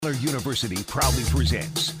Baylor University proudly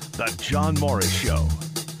presents The John Morris Show.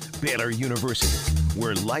 Baylor University,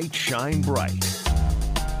 where light shine bright.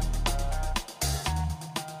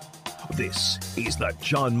 This is The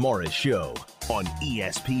John Morris Show on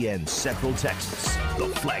ESPN Central Texas, the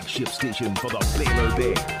flagship station for the Baylor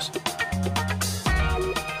Bears.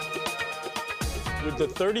 With the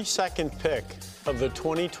 32nd pick of the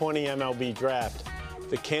 2020 MLB Draft,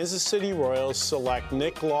 the Kansas City Royals select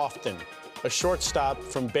Nick Loftin, a shortstop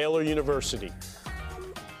from Baylor University.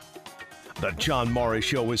 The John Morris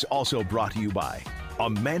Show is also brought to you by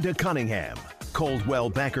Amanda Cunningham, Coldwell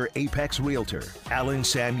Banker Apex Realtor, Allen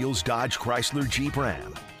Samuels Dodge Chrysler Jeep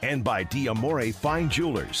Ram, and by D'Amore Fine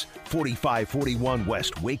Jewelers, 4541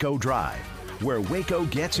 West Waco Drive, where Waco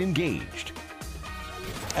gets engaged.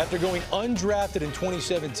 After going undrafted in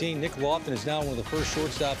 2017, Nick Loftin is now one of the first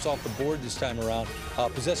shortstops off the board this time around.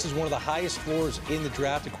 Possesses one of the highest floors in the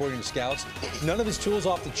draft, according to scouts. None of his tools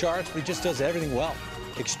off the charts, but he just does everything well.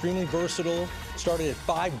 Extremely versatile. Started at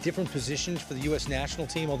 5 different positions for the U.S. national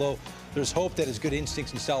team, although there's hope that his good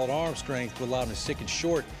instincts and solid arm strength will allow him to stick it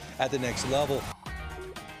short at the next level.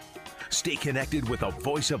 Stay connected with the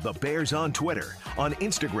Voice of the Bears on Twitter, on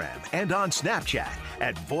Instagram, and on Snapchat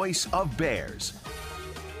at Voice of Bears.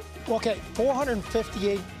 Okay,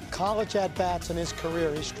 458 college at-bats in his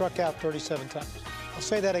career. He struck out 37 times. I'll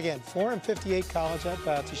say that again. 458 college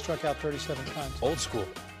at-bats. He struck out 37 times. Old school.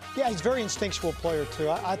 Yeah, he's a very instinctual player,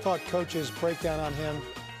 too. I thought Coach's breakdown on him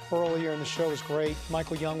earlier in the show was great.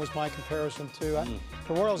 Michael Young was my comparison, too.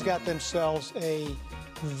 The Royals got themselves a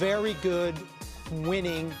very good,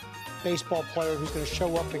 winning baseball player who's going to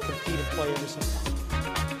show up and compete and play every single time.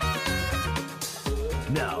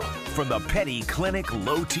 Now, from the Petty Clinic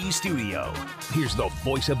Low T Studio, here's the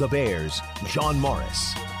voice of the Bears, John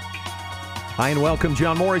Morris. Hi, and welcome,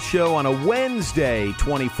 John Morris Show on a Wednesday,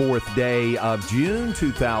 24th day of June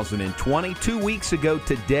 2020. 2 weeks ago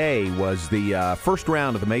today was the first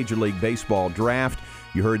round of the Major League Baseball draft.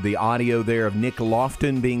 You heard the audio there of Nick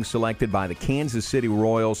Loftin being selected by the Kansas City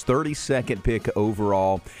Royals, 32nd pick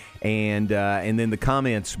overall, and then the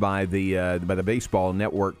comments by the Baseball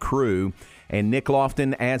Network crew. And Nick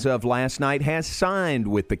Loftin, as of last night, has signed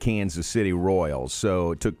with the Kansas City Royals.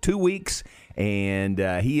 So it took 2 weeks, and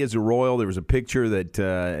he is a Royal. There was a picture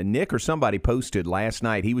that Nick or somebody posted last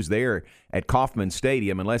night. He was there at Kauffman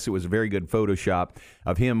Stadium, unless it was a very good Photoshop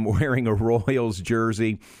of him wearing a Royals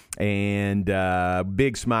jersey and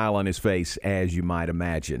big smile on his face, as you might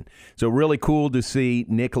imagine. So really cool to see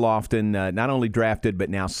Nick Loftin not only drafted but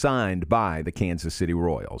now signed by the Kansas City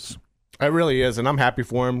Royals. It really is, and I'm happy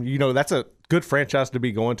for him. You know, that's a good franchise to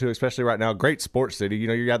be going to, especially right now. Great sports city. You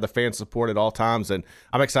know, you got the fan support at all times, and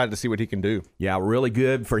I'm excited to see what he can do. Yeah, really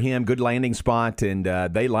good for him. Good landing spot, and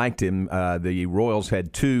they liked him. The Royals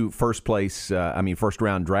had 2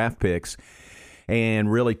 first-round draft picks,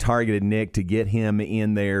 and really targeted Nick to get him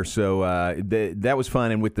in there. So that was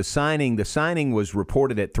fun. And with the signing was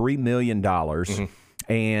reported at $3 million. Mm-hmm.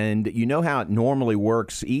 And you know how it normally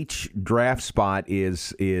works. Each draft spot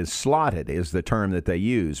is slotted, is the term that they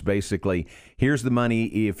use. Basically, here's the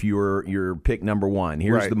money if you're pick number 1.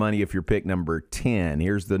 Here's the money if you're pick number 10.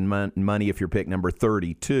 Here's the money if you're pick number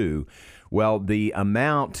 32. Well, the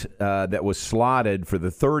amount that was slotted for the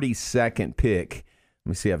 32nd pick, let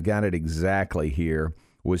me see, I've got it exactly here,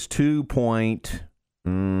 was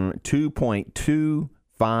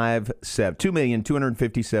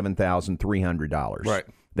 $2,257,300. Right.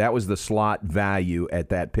 That was the slot value at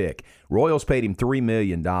that pick. Royals paid him $3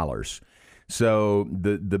 million. So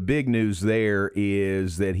the big news there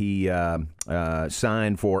is that he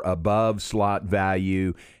signed for above slot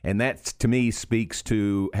value, and that to me speaks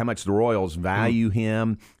to how much the Royals value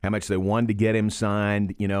him, how much they wanted to get him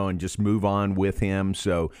signed, and just move on with him.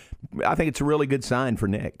 So I think it's a really good sign for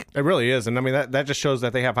Nick. It really is, and I mean that just shows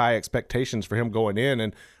that they have high expectations for him going in,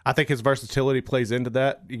 and I think his versatility plays into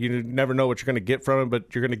that. You never know what you're going to get from him,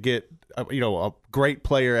 but you're going to get a great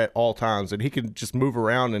player at all times, and he can just move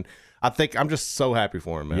around, and I think I'm just so happy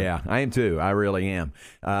for him, man. Yeah, I am too. I really am.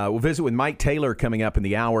 We'll visit with Mike Taylor coming up in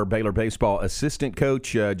the hour, Baylor baseball assistant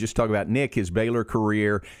coach. Just talk about Nick, his Baylor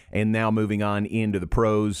career, and now moving on into the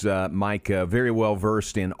pros. Mike, very well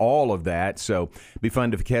versed in all of that, so be fun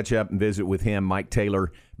to catch up and visit with him. Mike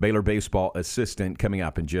Taylor, Baylor baseball assistant, coming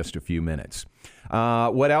up in just a few minutes.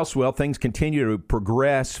 What else? Well, things continue to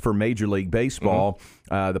progress for Major League Baseball.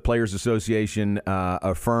 The Players Association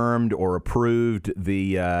affirmed or approved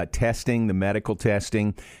the testing, the medical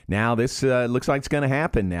testing. Now this looks like it's going to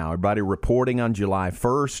happen now. Everybody reporting on July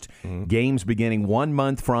 1st. Games beginning 1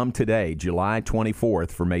 month from today, July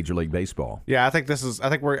 24th for Major League Baseball. Yeah, I think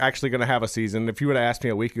we're actually going to have a season. If you would have asked me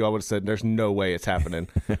a week ago, I would have said there's no way it's happening.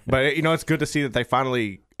 But, it's good to see that they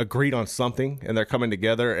finally agreed on something and they're coming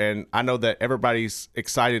together. And I know that everybody's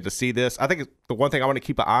excited to see this. I think the one thing I want to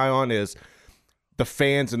keep an eye on is the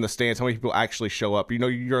fans in the stands, how many people actually show up.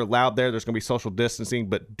 You're allowed there. There's going to be social distancing,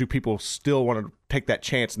 but do people still want to take that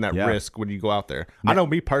chance and that risk when you go out there? I know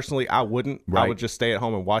me personally, I wouldn't. Right. I would just stay at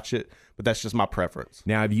home and watch it, but that's just my preference.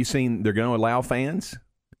 Now, have you seen they're going to allow fans?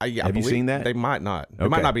 Have you seen that? They might not. They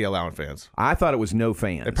might not be allowing fans. I thought it was no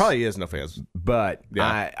fans. It probably is no fans. But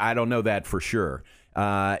I don't know that for sure.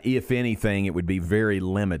 If anything, it would be very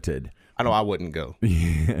limited. I know I wouldn't go.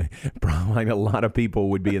 Probably a lot of people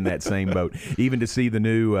would be in that same boat. Even to see the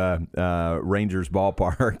new Rangers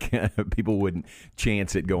ballpark, people wouldn't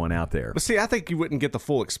chance it going out there. But see, I think you wouldn't get the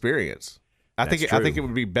full experience. I think it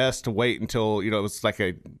would be best to wait until it's like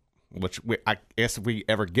I guess if we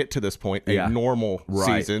ever get to this point, a normal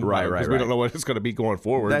season, right? Because we don't know what it's going to be going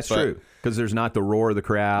forward. That's true. Because there's not the roar of the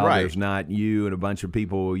crowd. Right. There's not you and a bunch of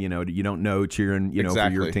people. You don't know cheering. For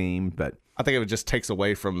your team, but. I think it just takes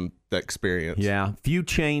away from the experience. Yeah. Few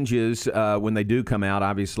changes when they do come out.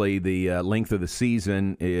 Obviously, the length of the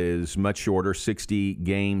season is much shorter.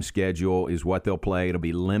 60-game schedule is what they'll play. It'll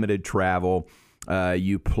be limited travel.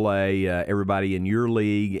 You play everybody in your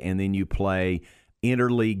league, and then you play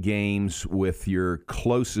interleague games with your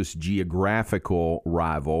closest geographical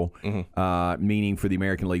rival, meaning for the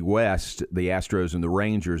American League West, the Astros and the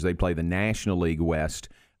Rangers, they play the National League West.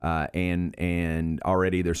 And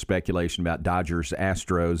already there's speculation about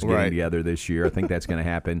Dodgers-Astros getting together this year. I think that's going to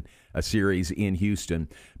happen, a series in Houston.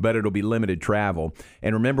 But it'll be limited travel.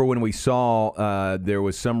 And remember when we saw there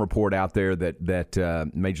was some report out there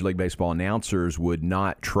that Major League Baseball announcers would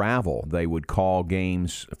not travel. They would call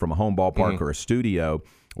games from a home ballpark or a studio.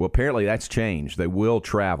 Well, apparently that's changed. They will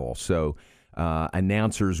travel. So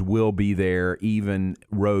announcers will be there, even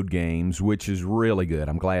road games, which is really good.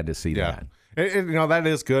 I'm glad to see that. That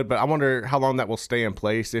is good, but I wonder how long that will stay in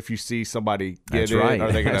place. If you see somebody get right.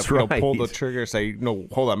 Are they going to pull the trigger, say, no,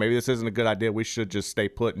 hold on, maybe this isn't a good idea. We should just stay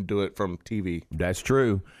put and do it from TV. That's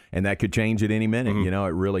true, and that could change at any minute. It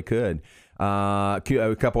really could. A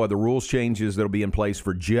couple other rules changes that will be in place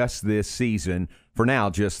for just this season. For now,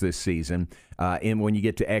 just this season. And when you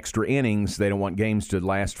get to extra innings, they don't want games to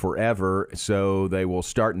last forever, so they will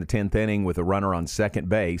start in the 10th inning with a runner on second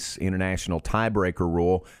base, international tiebreaker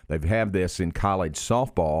rule. They've had this in college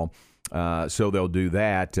softball, so they'll do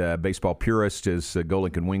that. Baseball purists, as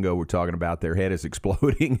Golick and Wingo were talking about, their head is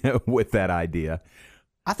exploding with that idea.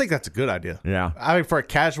 I think that's a good idea. Yeah. I mean, for a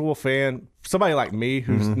casual fan, somebody like me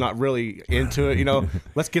who's not really into it,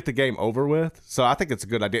 let's get the game over with. So I think it's a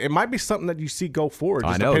good idea. It might be something that you see go forward,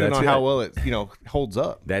 just depending on how well it, holds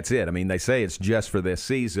up. That's it. I mean, they say it's just for this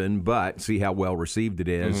season, but see how well received it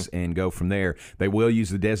is and go from there. They will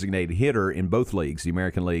use the designated hitter in both leagues, the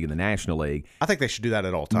American League and the National League. I think they should do that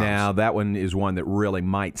at all times. Now, that one is one that really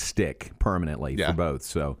might stick permanently for both.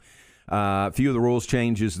 So. A few of the rules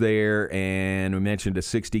changes there, and we mentioned a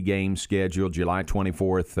 60-game schedule. July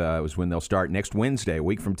 24th was when they'll start. Next Wednesday, a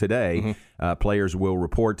week from today, players will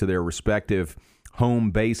report to their respective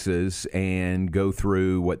home bases and go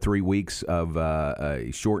through, 3 weeks of a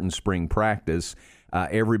shortened spring practice.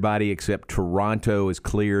 Everybody except Toronto is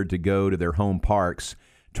cleared to go to their home parks.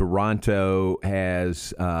 Toronto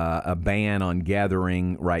has a ban on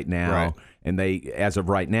gathering right now, and they, as of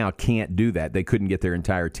right now, can't do that. They couldn't get their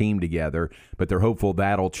entire team together, but they're hopeful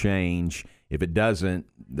that'll change. If it doesn't,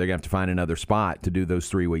 they're going to have to find another spot to do those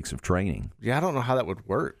 3 weeks of training. Yeah, I don't know how that would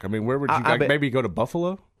work. I mean, where would you maybe go to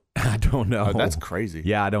Buffalo? I don't know. Oh, that's crazy.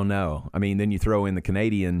 Yeah, I don't know. I mean, then you throw in the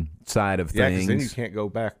Canadian side of things. Yeah, because then you can't go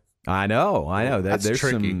back. I know. That's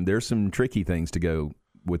tricky. There's some tricky things to go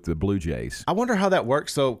with the Blue Jays. I wonder how that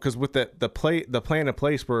works. So, because with the plan in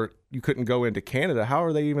place where you couldn't go into Canada, how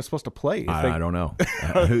are they even supposed to play? I don't know.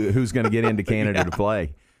 Who's going to get into Canada to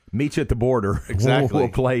play? Meet you at the border. Exactly. We'll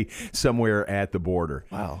play somewhere at the border.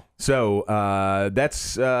 Wow. So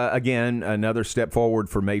that's, again, another step forward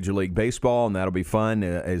for Major League Baseball, and that'll be fun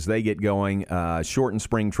as they get going. Shortened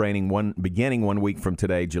spring training beginning 1 week from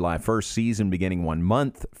today, July 1st. Season beginning 1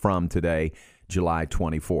 month from today, July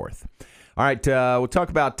 24th. All right, we'll talk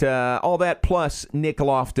about all that plus Nick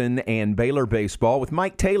Lofton and Baylor baseball with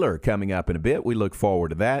Mike Taylor coming up in a bit. We look forward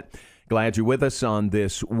to that. Glad you're with us on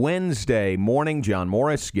this Wednesday morning. John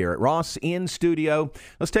Morris, Garrett Ross in studio.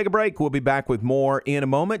 Let's take a break. We'll be back with more in a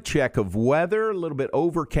moment. Check of weather, a little bit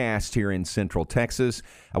overcast here in Central Texas.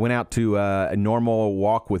 I went out to a normal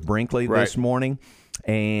walk with Brinkley this morning,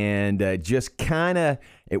 and just kind of,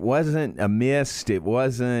 it wasn't a mist. It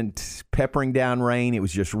wasn't peppering down rain. It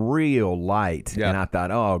was just real light. Yeah. And I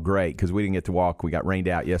thought, oh, great, because we didn't get to walk. We got rained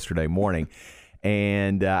out yesterday morning.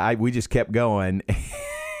 And we just kept going.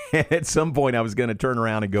 At some point, I was going to turn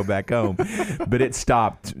around and go back home, but it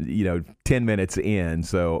stopped, 10 minutes in,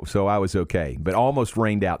 so I was okay. But almost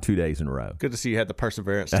rained out 2 days in a row. Good to see you had the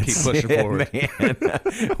perseverance to keep pushing forward. Man.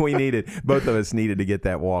 Both of us needed to get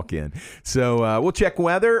that walk in. So we'll check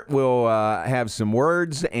weather. We'll have some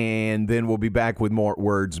words, and then we'll be back with more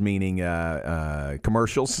words, meaning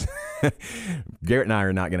commercials. Garrett and I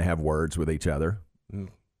are not going to have words with each other.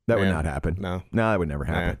 That would not happen. No, that would never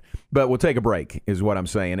happen. But we'll take a break, is what I'm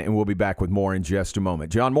saying, and we'll be back with more in just a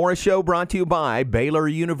moment. John Morris Show brought to you by Baylor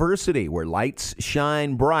University, where lights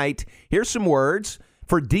shine bright. Here's some words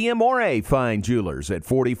for D'Amore Fine Jewelers at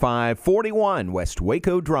 4541 West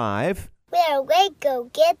Waco Drive. Where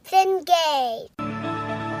Waco gets engaged.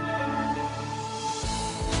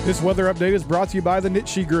 This weather update is brought to you by the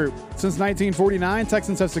Nitshe Group. Since 1949,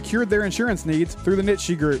 Texans have secured their insurance needs through the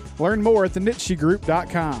Nitshe Group. Learn more at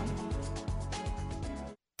thenitshegroup.com.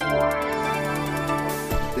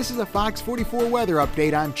 This is a Fox 44 weather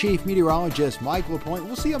update. I'm Chief Meteorologist Mike LaPointe.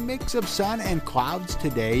 We'll see a mix of sun and clouds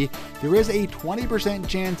today. There is a 20%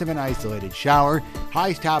 chance of an isolated shower.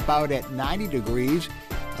 Highs top out at 90 degrees.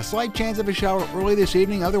 A slight chance of a shower early this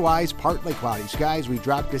evening, otherwise partly cloudy skies. We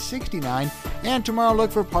drop to 69, and tomorrow look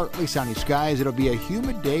for partly sunny skies. It'll be a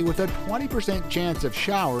humid day with a 20% chance of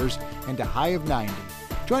showers and a high of 90.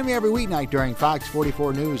 Join me every weeknight during Fox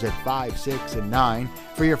 44 News at 5, 6, and 9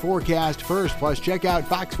 for your forecast first. Plus, check out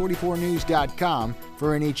fox44news.com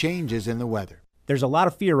for any changes in the weather. There's a lot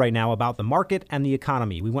of fear right now about the market and the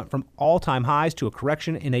economy. We went from all-time highs to a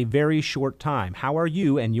correction in a very short time. How are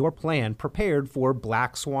you and your plan prepared for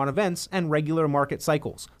black swan events and regular market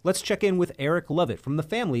cycles? Let's check in with Eric Lovett from the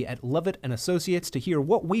family at Lovett & Associates to hear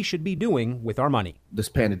what we should be doing with our money. This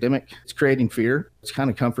pandemic, it's creating fear. It's kind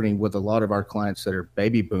of comforting with a lot of our clients that are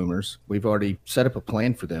baby boomers. We've already set up a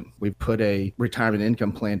plan for them. We've put a retirement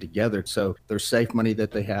income plan together, so there's safe money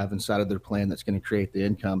that they have inside of their plan that's going to create the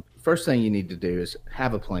income. First thing you need to do is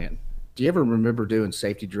have a plan. Do you ever remember doing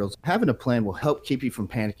safety drills? Having a plan will help keep you from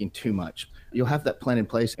panicking too much. You'll have that plan in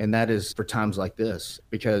place, and that is for times like this,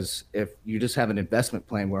 because if you just have an investment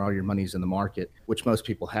plan where all your money's in the market, which most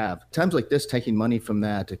people have, times like this, taking money from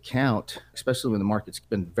that account, especially when the market's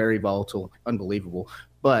been very volatile, unbelievable.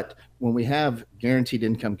 But when we have guaranteed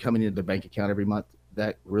income coming into the bank account every month,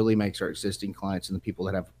 that really makes our existing clients and the people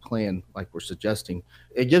that have a plan like we're suggesting,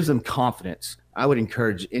 it gives them confidence. I would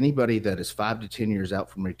encourage anybody that is 5 to 10 years out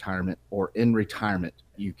from retirement or in retirement,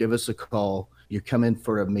 you give us a call, you come in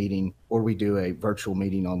for a meeting, or we do a virtual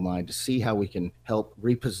meeting online to see how we can help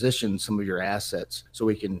reposition some of your assets so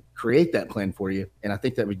we can create that plan for you. And I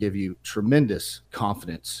think that would give you tremendous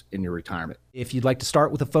confidence in your retirement. If you'd like to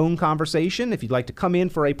start with a phone conversation, if you'd like to come in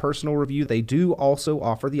for a personal review, they do also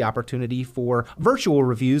offer the opportunity for virtual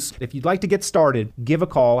reviews. If you'd like to get started, give a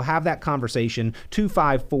call, have that conversation,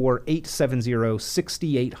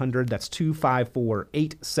 254-870-6800. That's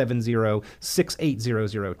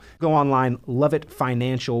 254-870-6800. Go online,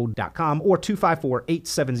 loveitfinancial.com or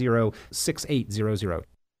 254-870-6800.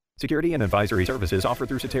 Security and advisory services offered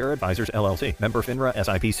through Cetera Advisors, LLC. Member FINRA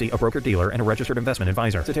SIPC, a broker-dealer, and a registered investment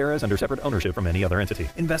advisor. Cetera is under separate ownership from any other entity.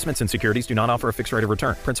 Investments in securities do not offer a fixed rate of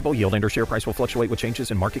return. Principal yield and/or share price will fluctuate with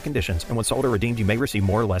changes in market conditions, and when sold or redeemed, you may receive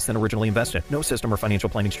more or less than originally invested. No system or financial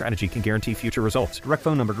planning strategy can guarantee future results. Direct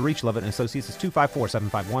phone number to reach Lovett & Associates is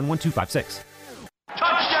 254-751-1256.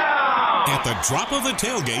 At the drop of the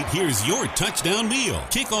tailgate, here's your touchdown meal.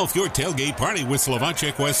 Kick off your tailgate party with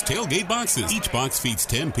Slovacek West tailgate boxes. Each box feeds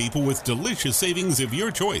 10 people with delicious savings of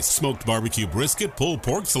your choice. Smoked barbecue brisket, pulled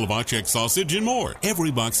pork, Slovacek sausage, and more.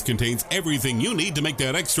 Every box contains everything you need to make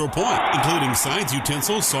that extra point, including sides,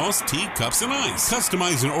 utensils, sauce, tea, cups, and ice.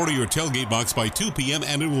 Customize and order your tailgate box by 2 p.m.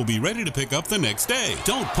 and it will be ready to pick up the next day.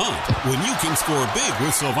 Don't punt when you can score big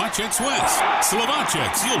with Slovacek West.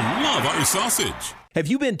 Slovaceks, you'll love our sausage. Have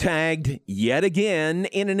you been tagged yet again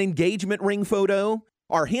in an engagement ring photo?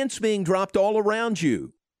 Are hints being dropped all around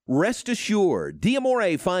you? Rest assured,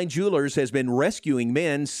 D'Amore Fine Jewelers has been rescuing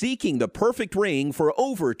men seeking the perfect ring for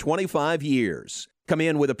over 25 years. Come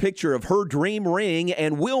in with a picture of her dream ring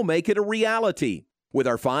and we'll make it a reality. With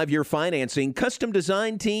our 5-year financing, custom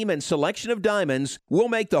design team, and selection of diamonds, we'll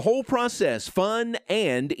make the whole process fun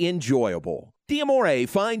and enjoyable. D'Amore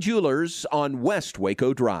Fine Jewelers on West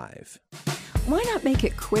Waco Drive. Why not make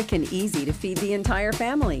it quick and easy to feed the entire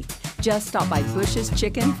family? Just stop by Bush's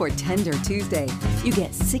Chicken for Tender Tuesday. You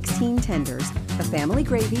get 16 tenders, a family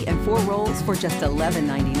gravy, and 4 rolls for just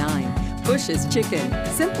 $11.99. Bush's Chicken,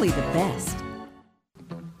 simply the best.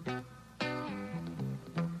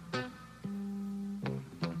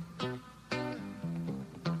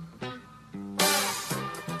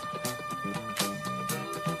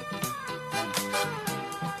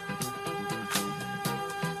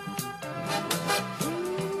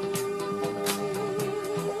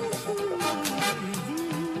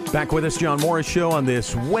 Back with us, John Morris Show on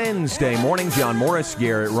this Wednesday morning. John Morris,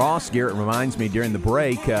 Garrett Ross. Garrett reminds me during the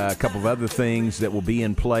break a couple of other things that will be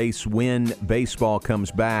in place when baseball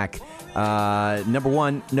comes back. Number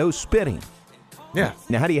one, no spitting. Yeah.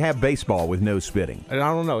 Now, how do you have baseball with no spitting? I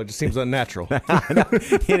don't know. It just seems unnatural.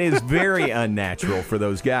 It is very unnatural for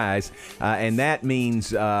those guys. And that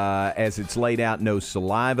means, as it's laid out, no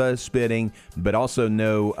saliva spitting, but also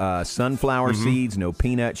no sunflower seeds, no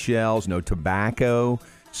peanut shells, no tobacco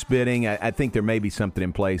spitting. I think there may be something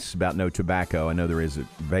in place about no tobacco. I know there is at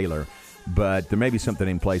Baylor, but there may be something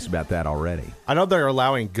in place about that already. I know they're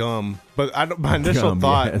allowing gum, but my initial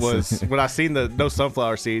thought was when I seen the no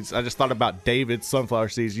sunflower seeds, I just thought about David's sunflower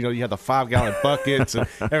seeds. You know, you have the 5-gallon buckets and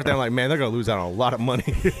everything. I'm like, man, they're going to lose out on a lot of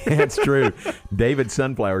money. That's true. David's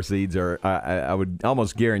sunflower seeds are, I would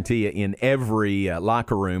almost guarantee you, in every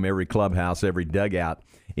locker room, every clubhouse, every dugout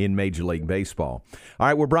in Major League Baseball. All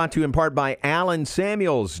right, we're brought to you in part by Allen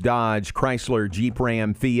Samuels Dodge Chrysler Jeep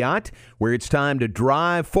Ram Fiat, where it's time to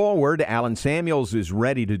drive forward. Allen Samuels is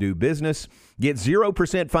ready to do business. Get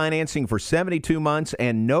 0% financing for 72 months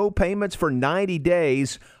and no payments for 90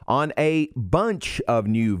 days on a bunch of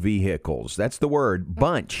new vehicles. That's the word,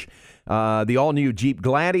 bunch. The all-new Jeep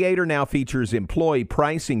Gladiator now features employee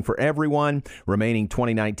pricing for everyone. Remaining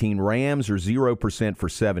 2019 Rams are 0% for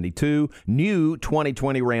 72. New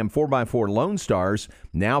 2020 Ram 4x4 Lone Stars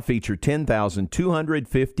now feature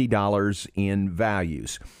 $10,250 in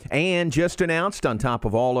values. And just announced, on top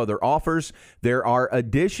of all other offers, there are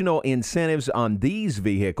additional incentives on these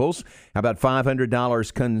vehicles. How about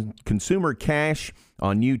 $500 consumer cash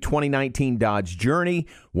on new 2019 Dodge Journey,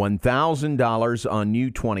 $1,000 on new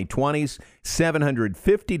 2020s,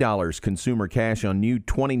 $750 consumer cash on new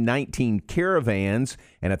 2019 Caravans,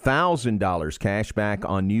 and $1,000 cash back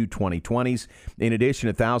on new 2020s. In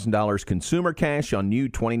addition, $1,000 consumer cash on new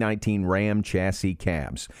 2019 Ram chassis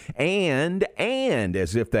cabs. And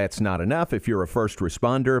as if that's not enough, if you're a first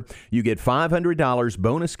responder, you get $500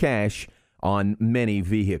 bonus cash on many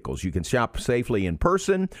vehicles. You can shop safely in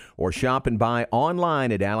person or shop and buy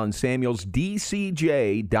online at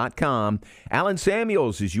AllenSamuelsDCJ.com. Allen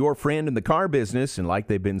Samuels is your friend in the car business, and like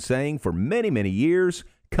they've been saying for many, many years,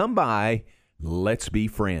 come by, let's be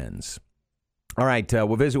friends. All right,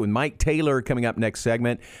 we'll visit with Mike Taylor coming up next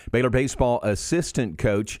segment, Baylor baseball assistant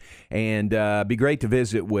coach, and be great to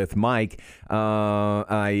visit with Mike.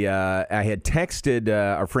 I had texted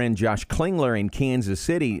our friend Josh Klingler in Kansas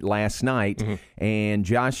City last night, and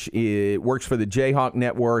Josh works for the Jayhawk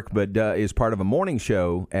Network, but is part of a morning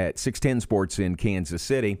show at 610 Sports in Kansas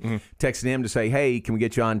City. Texted him to say, hey, can we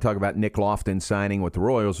get you on and talk about Nick Lofton signing, what the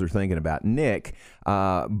Royals are thinking about Nick,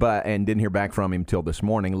 and didn't hear back from him till this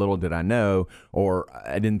morning. Little did I know, or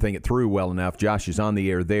I didn't think it through well enough. Josh is on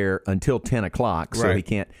the air there until 10 o'clock, so he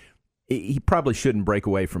can't. He probably shouldn't break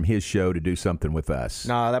away from his show to do something with us.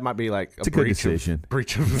 No, that might be like it's a good decision.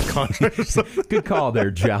 Breach of the contract. Good call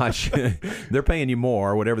there, Josh. They're paying you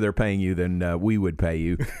more, whatever they're paying you, than we would pay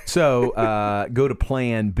you. So go to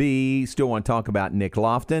Plan B. Still want to talk about Nick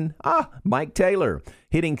Lofton? Mike Taylor,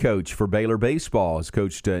 hitting coach for Baylor baseball, has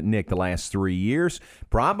coached Nick the last 3 years.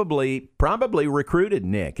 Probably recruited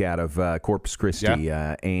Nick out of Corpus Christi.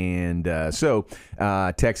 So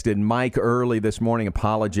texted Mike early this morning,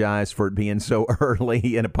 apologized for it being so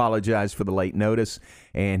early and apologized for the late notice.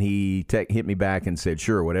 And he hit me back and said,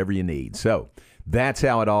 sure, whatever you need. So that's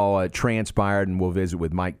how it all transpired. And we'll visit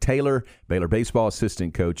with Mike Taylor, Baylor baseball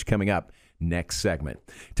assistant coach, coming up next segment.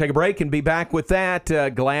 Take a break and be back with that.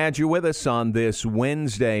 Glad you're with us on this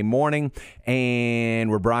Wednesday morning. And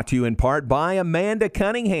we're brought to you in part by Amanda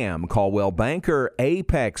Cunningham, Caldwell Banker,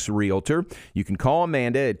 Apex Realtor. You can call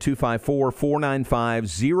Amanda at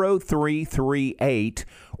 254-495-0338,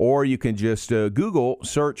 or you can just Google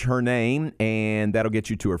search her name, and that'll get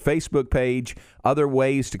you to her Facebook page. Other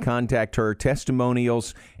ways to contact her,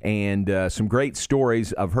 testimonials, and some great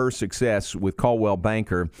stories of her success with Coldwell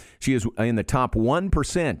Banker. She is in the top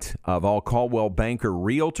 1% of all Coldwell Banker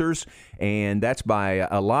realtors, and that's by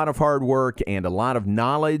a lot of hard work and a lot of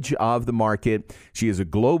knowledge of the market. She is a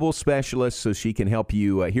global specialist, so she can help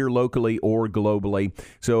you here locally or globally.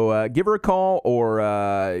 So give her a call or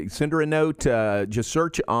send her a note. Just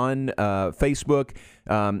search on Facebook.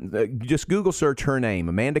 Just Google search her name,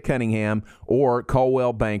 Amanda Cunningham, or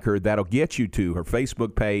Coldwell Banker. That'll get you to her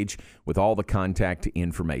Facebook page with all the contact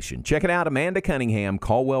information. Check it out, Amanda Cunningham,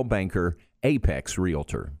 Coldwell Banker, Apex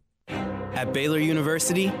Realtor. At Baylor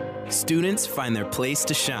University, students find their place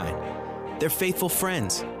to shine. They're faithful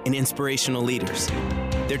friends and inspirational leaders.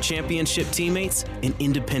 They're championship teammates and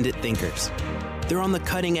independent thinkers. They're on the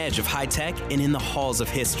cutting edge of high tech and in the halls of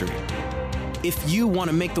history. If you want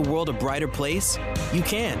to make the world a brighter place, you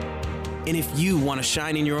can. And if you want to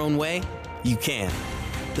shine in your own way, you can.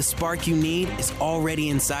 The spark you need is already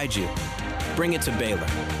inside you. Bring it to Baylor,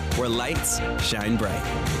 where lights shine bright.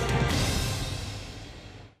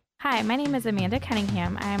 Hi, my name is Amanda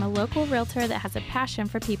Cunningham. I am a local realtor that has a passion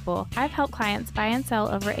for people. I've helped clients buy and sell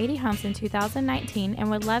over 80 homes in 2019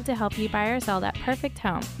 and would love to help you buy or sell that perfect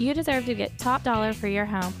home. You deserve to get top dollar for your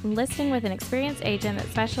home. Listing with an experienced agent that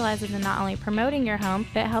specializes in not only promoting your home,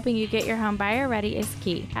 but helping you get your home buyer ready is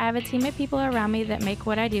key. I have a team of people around me that make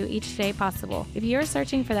what I do each day possible. If you are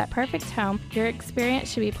searching for that perfect home, your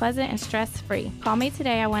experience should be pleasant and stress-free. Call me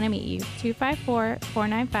today. I want to meet you.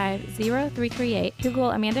 254-495-0338.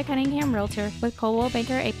 Google Amanda Cunningham Realtor with Coldwell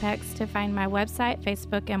Banker Apex to find my website,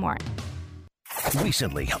 Facebook, and more.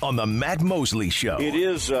 Recently on the Matt Mosley Show. It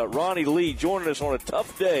is Ronnie Lee joining us on a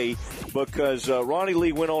tough day because Ronnie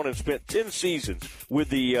Lee went on and spent 10 seasons with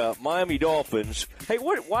the Miami Dolphins. Hey,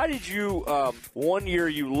 why did you, one year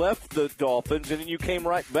you left the Dolphins and then you came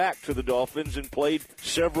right back to the Dolphins and played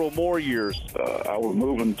several more years? I was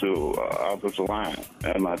moving to offensive line,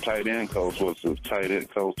 and my tight end coach was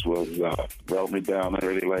brought me down there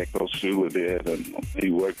really like Coach Shula did, and he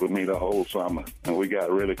worked with me the whole summer, and we got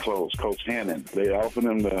really close. Coach Hannon, they offered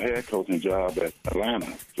him the head coaching job at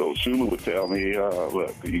Atlanta. So Shula would tell me,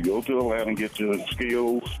 look, you go to Atlanta and get your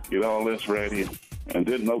skills, get all this ready. And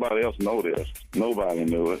didn't nobody else know this. Nobody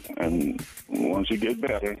knew it. And once you get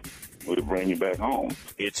better, we'll bring you back home.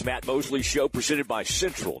 It's Matt Mosley Show presented by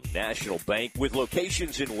Central National Bank with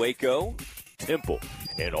locations in Waco, Temple,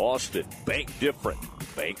 and Austin. Bank different.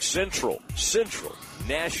 Bank Central. Central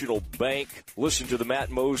National Bank. Listen to the Matt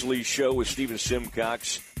Mosley Show with Stephen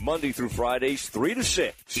Simcox Monday through Fridays, 3 to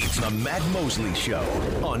 6. It's the Matt Mosley Show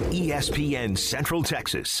on ESPN Central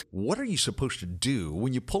Texas. What are you supposed to do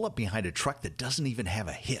when you pull up behind a truck that doesn't even have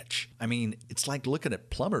a hitch? I mean, it's like looking at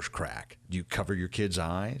plumber's crack. Do you cover your kids'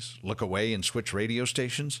 eyes, look away, and switch radio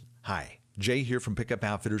stations? Hi, Jay here from Pickup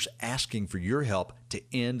Outfitters, asking for your help to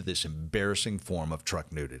end this embarrassing form of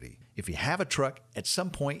truck nudity. If you have a truck, at some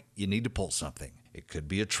point you need to pull something. It could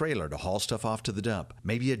be a trailer to haul stuff off to the dump,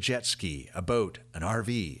 maybe a jet ski, a boat, an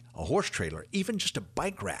RV, a horse trailer, even just a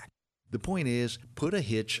bike rack. The point is, put a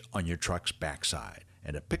hitch on your truck's backside.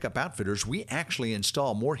 And at Pickup Outfitters, we actually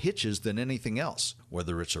install more hitches than anything else.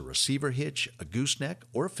 Whether it's a receiver hitch, a gooseneck,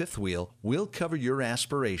 or a fifth wheel, we'll cover your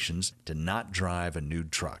aspirations to not drive a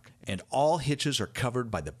nude truck. And all hitches are covered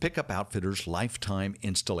by the Pickup Outfitters Lifetime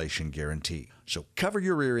Installation Guarantee. So cover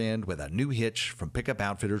your rear end with a new hitch from Pickup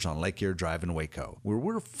Outfitters on Lake Erie Drive in Waco, where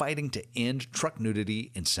we're fighting to end truck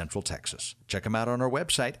nudity in Central Texas. Check them out on our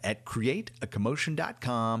website at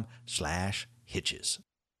createacommotion.com/hitches.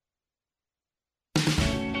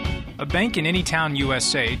 A bank in any town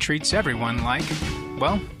USA treats everyone like,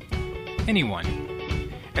 well, anyone.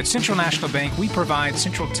 At Central National Bank, we provide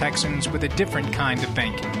Central Texans with a different kind of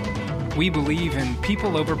banking. We believe in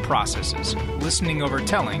people over processes, listening over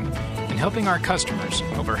telling, and helping our customers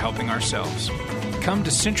over helping ourselves. Come to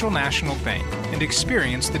Central National Bank and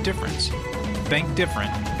experience the difference. Bank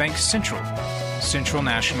different. Bank Central. Central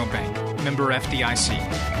National Bank. Member FDIC.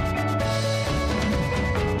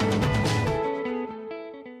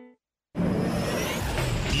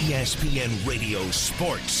 ESPN Radio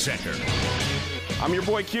Sports Center. I'm your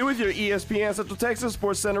boy Q with your ESPN Central Texas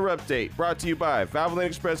Sports Center update. Brought to you by Valvoline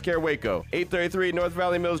Express Care Waco. 833 North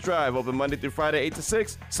Valley Mills Drive. Open Monday through Friday 8 to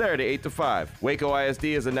 6, Saturday 8 to 5. Waco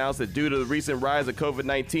ISD has announced that due to the recent rise of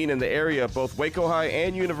COVID-19 in the area, both Waco High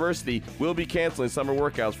and University will be canceling summer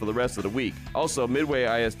workouts for the rest of the week. Also, Midway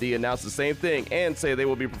ISD announced the same thing and say they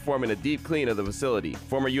will be performing a deep clean of the facility.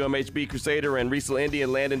 Former UMHB Crusader and Riesel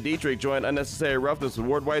Indian Landon Dietrich joined Unnecessary Roughness with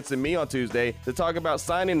Ward Whites and me on Tuesday to talk about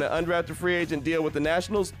signing the undrafted free agent deal with with the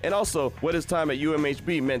Nationals, and also what his time at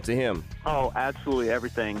UMHB meant to him. Oh, absolutely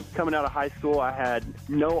everything. Coming out of high school, I had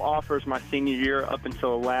no offers my senior year up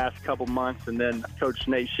until the last couple months, and then Coach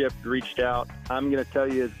Nate Shipp reached out. I'm going to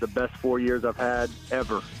tell you it's the best 4 years I've had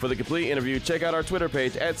ever. For the complete interview, check out our Twitter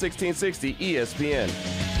page at 1660 ESPN.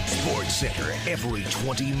 Sports Center every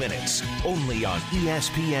 20 minutes, only on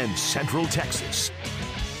ESPN Central Texas.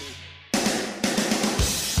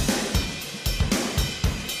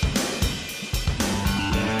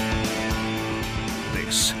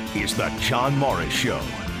 This is the John Morris Show,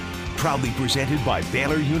 proudly presented by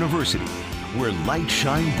Baylor University, where light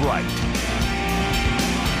shine bright.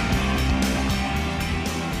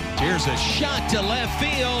 Here's a shot to left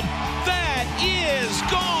field. That is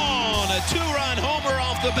gone. A two-run homer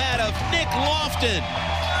off the bat of Nick Lofton.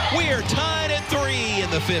 We are tied at 3 in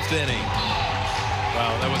the 5th inning.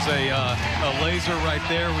 Wow, that was a laser right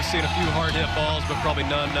there. We've seen a few hard-hit balls, but probably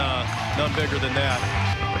none bigger than that.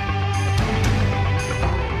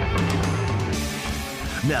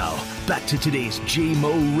 Now, back to today's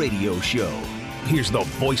J-Mo Radio Show. Here's the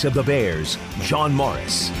voice of the Bears, John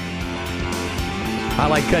Morris.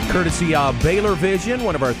 Highlight cut courtesy of Baylor Vision,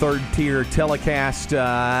 one of our third-tier telecasts.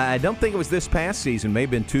 I don't think it was this past season, may have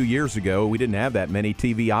been 2 years ago. We didn't have that many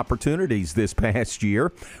TV opportunities this past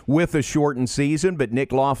year with a shortened season, but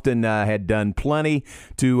Nick Lofton had done plenty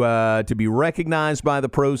to be recognized by the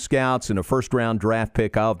Pro Scouts and a first-round draft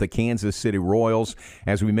pick of the Kansas City Royals.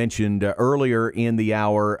 As we mentioned earlier in the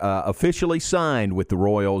hour, officially signed with the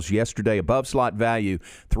Royals yesterday, above slot value,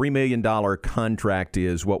 $3 million contract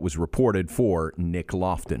is what was reported for Nick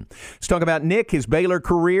Lofton. Let's talk about Nick, his Baylor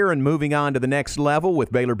career, and moving on to the next level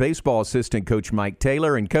with Baylor baseball assistant coach Mike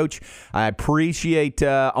Taylor. And Coach, I appreciate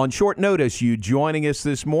on short notice you joining us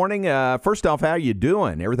this morning. First off, how are you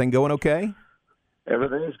doing? Everything going okay?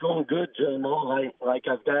 Everything's going good, J-Mo. Like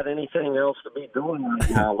I've got anything else to be doing right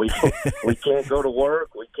now. We can't go to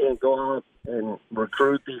work. We can't go out and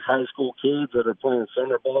recruit these high school kids that are playing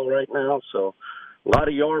center ball right now. So a lot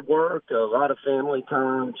of yard work, a lot of family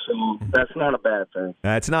time, so that's not a bad thing.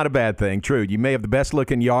 It's not a bad thing, true. You may have the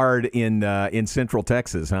best-looking yard in Central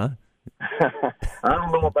Texas, huh? I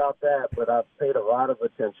don't know about that, but I've paid a lot of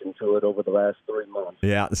attention to it over the last 3 months.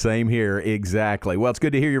 Yeah, same here, exactly. Well, it's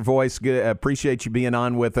good to hear your voice. Appreciate you being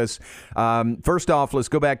on with us. First off, let's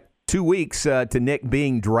go back 2 weeks to Nick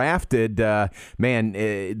being drafted. There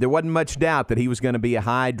wasn't much doubt that he was going to be a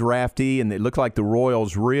high draftee, and it looked like the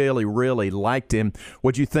Royals really, really liked him.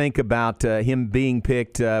 What'd you think about him being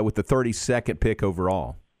picked with the 32nd pick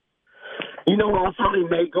overall? I thought he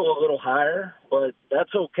may go a little higher, but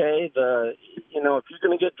that's okay. If you're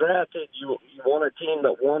going to get drafted, you want a team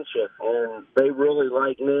that wants you, and they really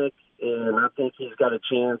like Nick, and I think he's got a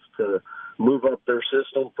chance to move up their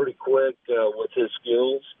system pretty quick with his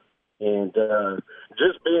skills. And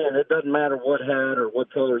it doesn't matter what hat or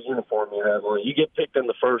what color uniform you have on. You get picked in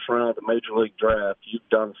the first round of the Major League Draft, you've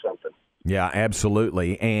done something. Yeah,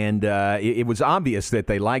 absolutely. And it was obvious that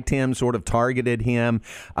they liked him, sort of targeted him.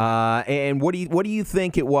 And what do you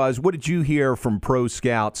think it was? What did you hear from pro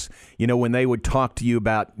scouts, when they would talk to you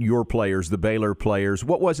about your players, the Baylor players?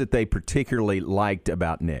 What was it they particularly liked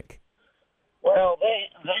about Nick? Well, they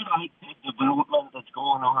like the development that's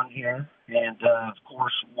going on here. And, of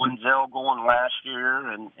course, Wenzel going last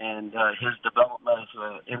year and his development as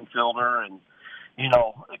an infielder. And,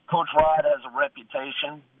 Coach Rod has a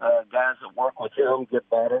reputation. Guys that work with him get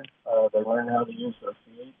better. They learn how to use their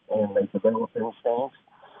feet, and they develop instincts.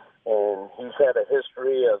 And he's had a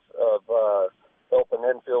history of helping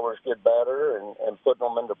infielders get better and putting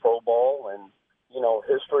them into pro ball. And,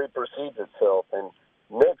 history precedes itself. And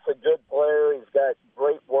Nick's a good player. He's got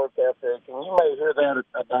great work ethic. And you may hear that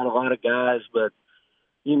about a lot of guys, but,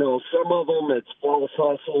 some of them it's false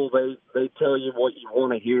hustle. They tell you what you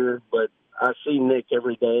want to hear. But I see Nick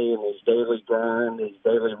every day in his daily grind, his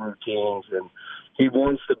daily routines, and he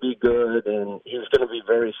wants to be good, and he's going to be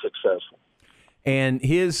very successful. And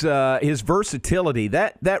his versatility,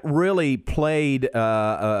 that really played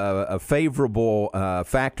a favorable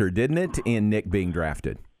factor, didn't it, in Nick being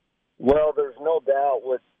drafted? Well, there's no doubt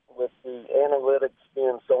with the analytics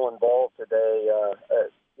being so involved today,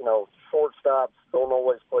 shortstops don't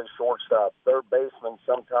always play shortstop. Third basemen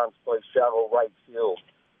sometimes play shallow right field.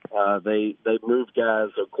 They move guys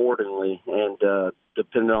accordingly and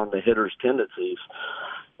depending on the hitter's tendencies.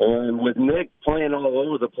 And with Nick playing all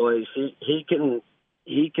over the place, he can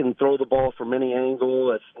throw the ball from any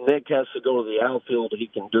angle. If Nick has to go to the outfield, he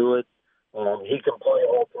can do it. He can play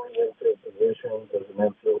all three infield positions as an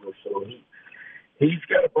infielder. So he's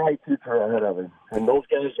got a bright future ahead of him. And those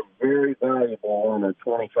guys are very valuable on a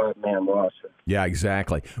 25-man roster. Yeah,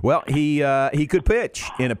 exactly. Well, he could pitch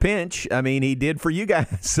in a pinch. I mean, he did for you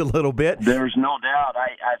guys a little bit. There's no doubt.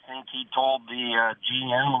 I think he told the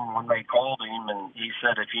GM when they called him, and he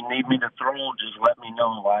said, if you need me to throw, just let me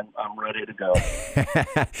know. I'm ready to go.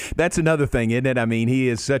 That's another thing, isn't it? I mean, he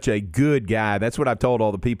is such a good guy. That's what I've told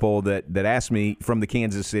all the people that asked me from the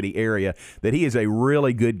Kansas City area, that he is a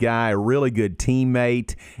really good guy, a really good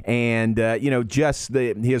teammate, and, just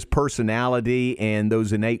his personality and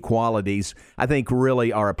those innate qualities, I think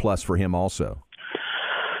really are a plus for him also.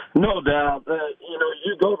 No doubt.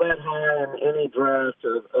 You go that high in any draft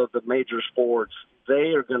of the major sports,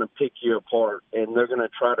 they are going to pick you apart, and they're going to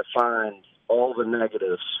try to find all the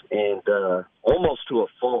negatives, and almost to a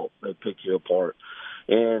fault, they pick you apart.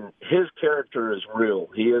 And his character is real.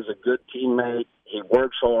 He is a good teammate. He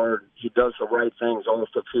works hard. He does the right things off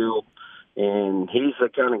the field, and he's the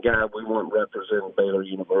kind of guy we want representing Baylor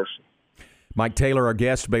University. Mike Taylor, our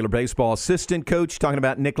guest, Baylor baseball assistant coach, talking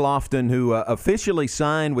about Nick Lofton, who officially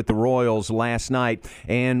signed with the Royals last night.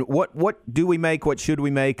 And what do we make, what should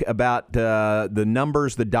we make about the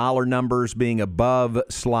numbers, the dollar numbers being above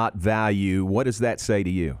slot value? What does that say to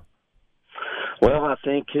you? Well, I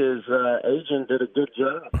think his agent did a good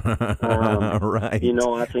job. Right.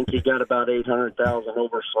 I think he got about $800,000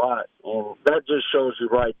 over slot, and that just shows you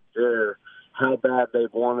right there how bad they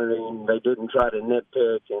wanted him. They didn't try to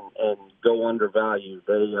nitpick and go undervalue.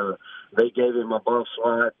 They gave him above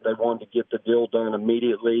slot. They wanted to get the deal done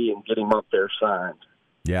immediately and get him up there signed.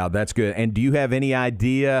 Yeah, that's good. And do you have any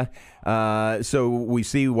idea? So we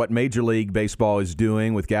see what Major League Baseball is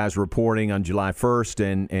doing with guys reporting on July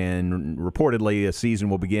 1st, and reportedly a season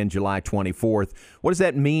will begin July 24th. What does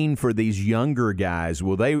that mean for these younger guys?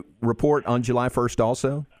 Will they report on July 1st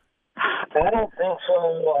also? I don't think so.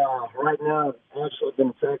 Right now, I've actually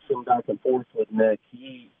been texting back and forth with Nick.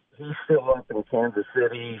 He's still up in Kansas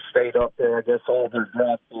City. He stayed up there. I guess all their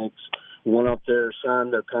draft picks went up there,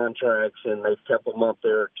 signed their contracts, and they've kept them up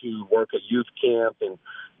there to work a youth camp and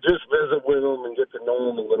just visit with them and get to know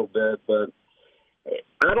them a little bit. But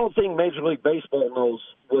I don't think Major League Baseball knows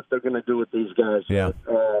what they're going to do with these guys. Yeah.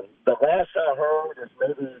 The last I heard is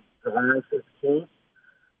maybe July 15th.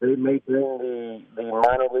 They may bring the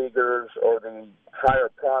minor leaguers or the higher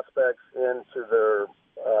prospects into their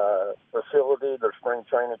facility, their spring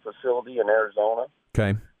training facility in Arizona.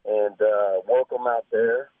 Okay. And work them out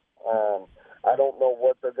there. I don't know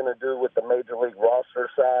what they're going to do with the Major League roster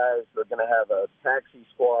size. They're going to have a taxi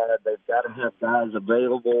squad. They've got to have guys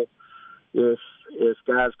available if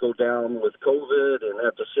guys go down with COVID and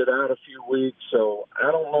have to sit out a few weeks. So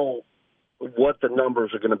I don't know what the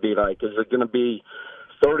numbers are going to be like. Is it going to be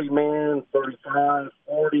 30-man, 35,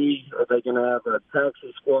 40? Are they going to have a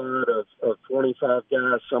taxi squad of 25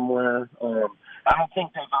 guys somewhere? I don't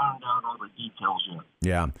think they've ironed out all the details yet.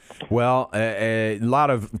 Yeah. Well, a lot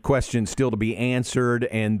of questions still to be answered,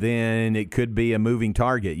 and then it could be a moving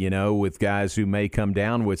target, with guys who may come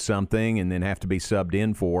down with something and then have to be subbed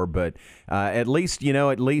in for. But at least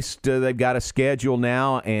they've got a schedule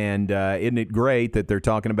now, and isn't it great that they're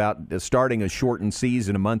talking about starting a shortened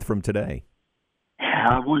season a month from today?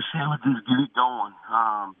 I wish they would just get it going.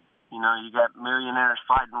 You got millionaires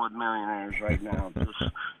fighting with millionaires right now.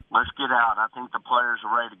 Just let's get out. I think the players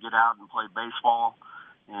are ready to get out and play baseball,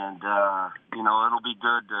 and it'll be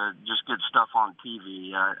good to just get stuff on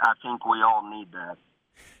TV. I think we all need that.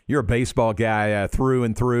 You're a baseball guy through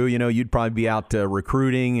and through. You'd probably be out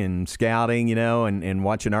recruiting and scouting, and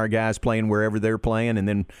watching our guys playing wherever they're playing, and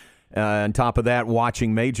then on top of that,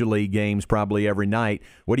 watching Major League games probably every night.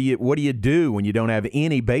 What do you do when you don't have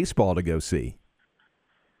any baseball to go see?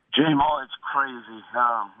 J-Mo, it's crazy.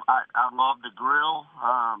 I love the grill.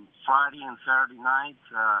 Friday and Saturday night,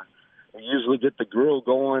 I usually get the grill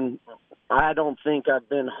going. I don't think I've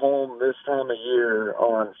been home this time of year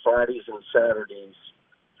on Fridays and Saturdays.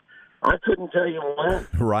 I couldn't tell you when.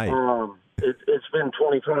 Right. It's been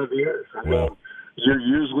 25 years. I mean, you're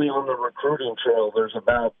usually on the recruiting trail. There's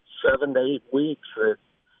about 7 to 8 weeks,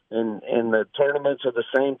 and the tournaments are the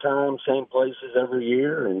same time, same places every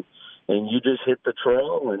year, and you just hit the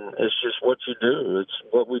trail, and it's just what you do. It's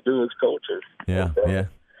what we do as coaches. Yeah, yeah.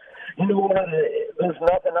 You know what? There's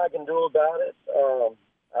nothing I can do about it.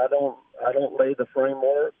 I don't lay the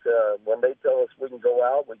framework. When they tell us we can go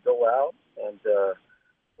out, we go out. And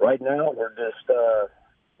right now, we're just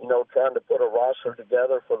trying to put a roster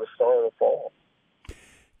together for the start of the fall.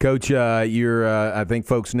 Coach, you're I think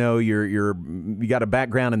folks know you got a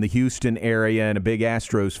background in the Houston area and a big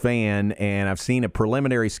Astros fan, and I've seen a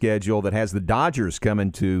preliminary schedule that has the Dodgers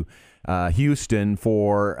coming to Houston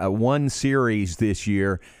for one series this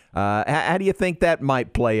year. How do you think that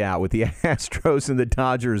might play out with the Astros and the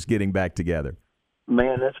Dodgers getting back together?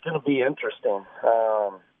 Man, that's going to be interesting.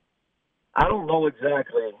 I don't know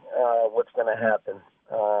exactly what's going to happen.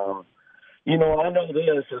 I know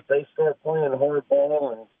this, if they start playing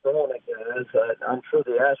hardball and throwing at guys, I'm sure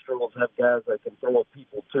the Astros have guys that can throw at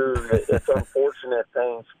people too. It's unfortunate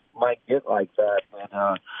things might get like that. But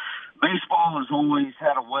baseball has always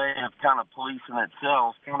had a way of kind of policing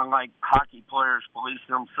itself, kind of like hockey players police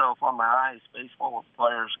themselves on the ice. Baseball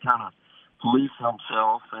players kind of police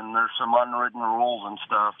themselves, and there's some unwritten rules and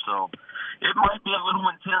stuff. So it might be a little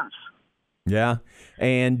intense. Yeah,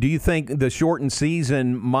 and do you think the shortened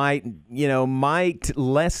season might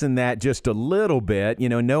lessen that just a little bit?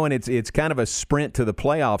 Knowing it's kind of a sprint to the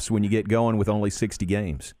playoffs when you get going with only 60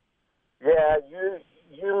 games. Yeah,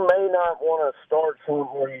 you may not want to start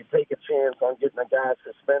somewhere you take a chance on getting a guy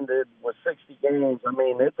suspended with 60 games. I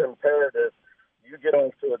mean, it's imperative you get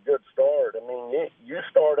off to a good start. I mean, you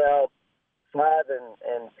start out 5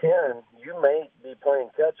 and 10, you may be playing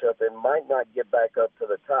catch up and might not get back up to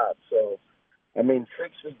the top. So. I mean,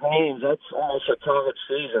 60 games, that's almost a college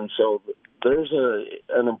season, so there's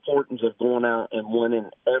an importance of going out and winning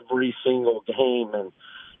every single game. And,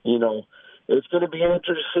 it's going to be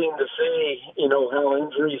interesting to see, how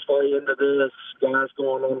injuries play into this, guys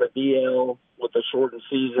going on the DL with the shortened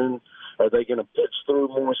season. Are they going to pitch through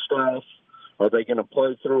more stuff? Are they going to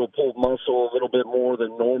play through a pulled muscle a little bit more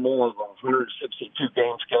than normal of a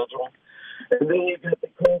 162-game schedule? And then you got the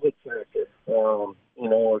COVID factor.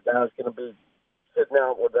 Are guys going to be sitting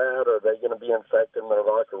out with that, or are they going to be infected in their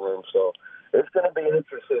locker room? So it's going to be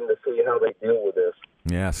interesting to see how they deal with this.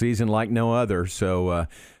 Yeah, season like no other. So at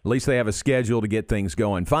least they have a schedule to get things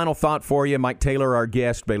going. Final thought for you, Mike Taylor, our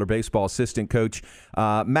guest, Baylor baseball assistant coach.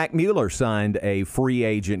 Mac Mueller signed a free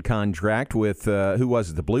agent contract with, who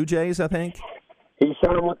was it, the Blue Jays, I think? He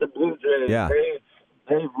signed with the Blue Jays. Yeah.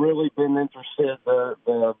 They've really been interested.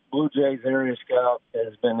 The Blue Jays area scout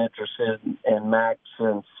has been interested in Mac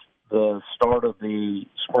since the start of the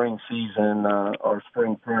spring season, or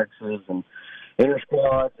spring practices and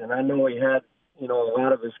inter-squads. And I know he had, a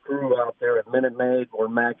lot of his crew out there at Minute Maid where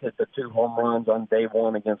Mac hit the 2 home runs on day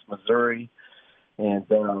 1 against Missouri. And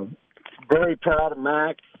very proud of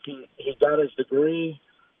Mac. He got his degree.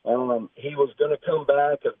 He was going to come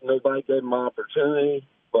back if nobody gave him an opportunity,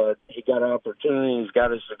 but he got an opportunity. He's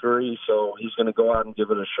got his degree, so he's going to go out and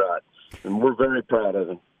give it a shot. And we're very proud of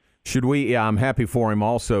him. Should we? Yeah, I'm happy for him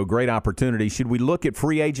also. Great opportunity. Should we look at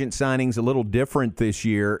free agent signings a little different this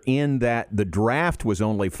year in that the draft was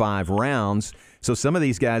only 5 rounds? So some of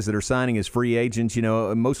these guys that are signing as free agents,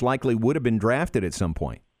 most likely would have been drafted at some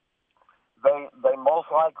point. They most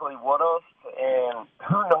likely would have, and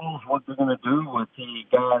who knows what they're going to do with the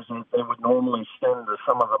guys that they would normally send to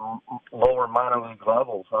some of the lower minor league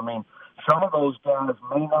levels. I mean, some of those guys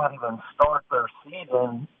may not even start their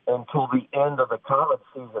season until the end of the college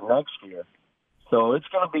season next year. So it's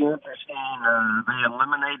going to be interesting. They're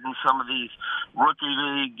eliminating some of these rookie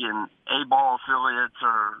league and A-ball affiliates,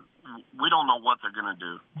 or we don't know what they're going to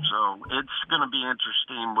do. So it's going to be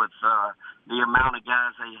interesting with the amount of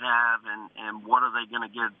guys they have and what are they going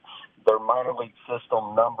to get their minor league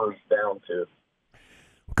system numbers down to.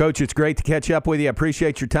 Coach, it's great to catch up with you. I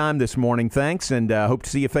appreciate your time this morning. Thanks, and hope to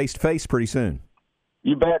see you face-to-face pretty soon.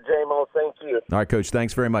 You bet, J-Mo. Thank you. All right, Coach,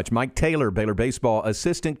 thanks very much. Mike Taylor, Baylor baseball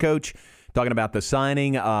assistant coach, talking about the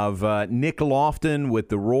signing of Nick Lofton with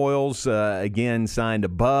the Royals, again signed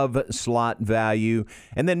above slot value.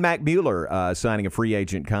 And then Mac Mueller signing a free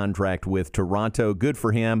agent contract with Toronto. Good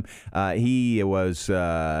for him. He was,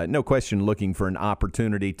 no question, looking for an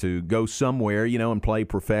opportunity to go somewhere, and play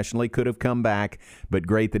professionally. Could have come back, but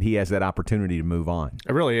great that he has that opportunity to move on.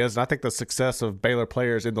 It really is. And I think the success of Baylor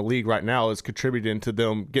players in the league right now is contributing to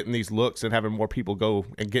them getting these looks and having more people go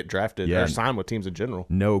and get drafted or sign with teams in general.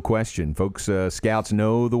 No question. Folks, scouts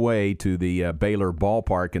know the way to the Baylor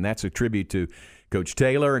ballpark, and that's a tribute to Coach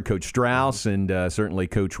Taylor and Coach Strauss and certainly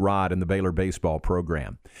Coach Rod and the Baylor baseball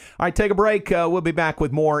program. All right, take a break. We'll be back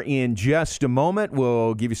with more in just a moment.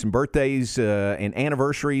 We'll give you some birthdays and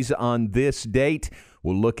anniversaries on this date.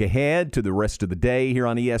 We'll look ahead to the rest of the day here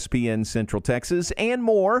on ESPN Central Texas and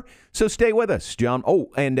more. So stay with us, John. Oh,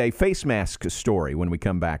 and a face mask story when we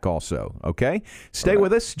come back also, okay? Stay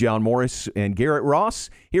with us, John Morris and Garrett Ross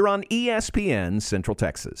here on ESPN Central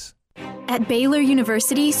Texas. At Baylor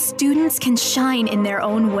University, students can shine in their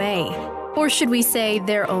own way. Or should we say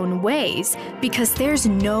their own ways? Because there's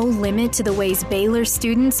no limit to the ways Baylor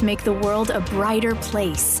students make the world a brighter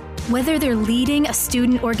place. Whether they're leading a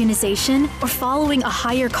student organization or following a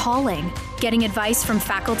higher calling, getting advice from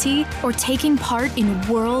faculty, or taking part in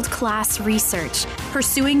world-class research,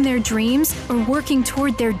 pursuing their dreams, or working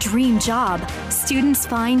toward their dream job, students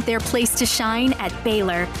find their place to shine at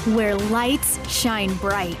Baylor, where lights shine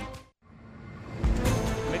bright.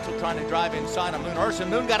 Mitchell trying to drive inside on Moon Urson.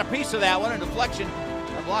 Moon got a piece of that one, a deflection.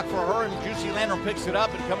 A block for her, and Juicy Lantern picks it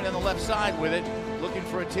up and coming in the left side with it. Looking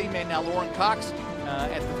for a teammate now, Lauren Cox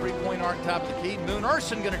at the three-point arc top of the key. Moon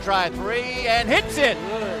Urson going to try a three and hits it.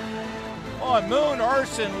 Oh, Moon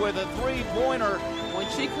Urson with a three-pointer. When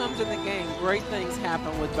she comes in the game, great things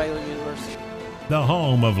happen with Baylor University. The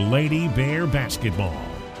home of Lady Bear basketball,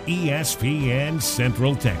 ESPN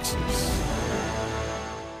Central Texas.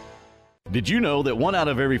 Did you know that 1 out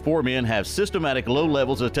of every 4 men have systematic low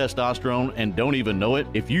levels of testosterone and don't even know it?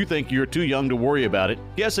 If you think you're too young to worry about it,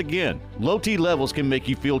 guess again. Low T levels can make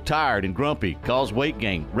you feel tired and grumpy, cause weight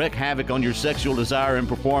gain, wreak havoc on your sexual desire and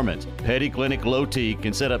performance. Petty Clinic Low T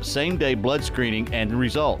can set up same-day blood screening and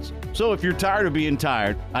results. So if you're tired of being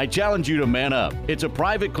tired, I challenge you to man up. It's a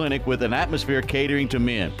private clinic with an atmosphere catering to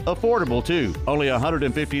men. Affordable too, only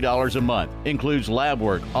 $150 a month. Includes lab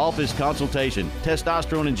work, office consultation,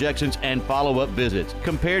 testosterone injections, and follow-up visits,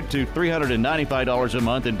 compared to $395 a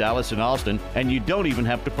month in Dallas and Austin, and you don't even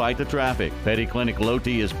have to fight the traffic. Petty Clinic Low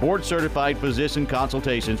T is board-certified physician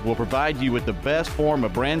consultations will provide you with the best form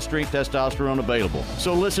of brand-strength testosterone available.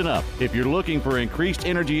 So listen up. If you're looking for increased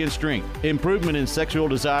energy and strength, improvement in sexual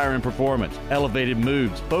desire and performance, elevated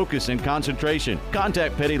moods, focus, and concentration,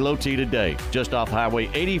 contact Petty Low T today, just off Highway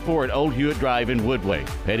 84 at Old Hewitt Drive in Woodway.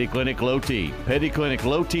 Petty Clinic Low T,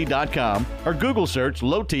 pettycliniclowt.com, or Google search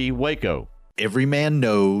Low T Waco. Every man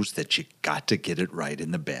knows that you got to get it right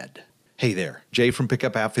in the bed. Hey there, Jay from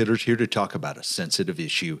Pickup Outfitters here to talk about a sensitive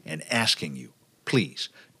issue and asking you, please,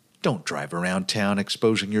 don't drive around town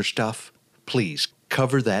exposing your stuff. Please,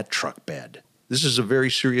 cover that truck bed. This is a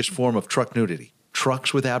very serious form of truck nudity.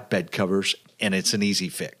 Trucks without bed covers, and it's an easy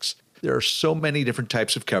fix. There are so many different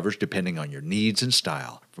types of covers depending on your needs and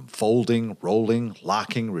style, from folding, rolling,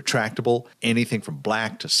 locking, retractable, anything from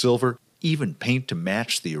black to silver, even paint to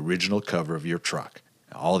match the original cover of your truck.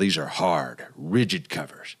 Now, all these are hard, rigid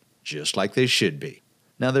covers, just like they should be.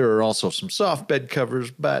 Now, there are also some soft bed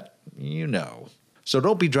covers, but you know. So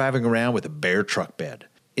don't be driving around with a bare truck bed.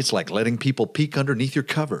 It's like letting people peek underneath your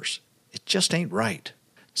covers. It just ain't right.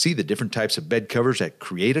 See the different types of bed covers at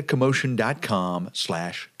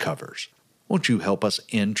createacommotion.com/covers. Won't you help us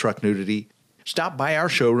end truck nudity? Stop by our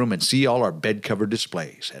showroom and see all our bed cover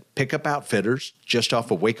displays at Pickup Outfitters, just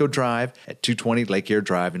off of Waco Drive at 220 Lake Air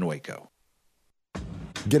Drive in Waco.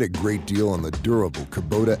 Get a great deal on the durable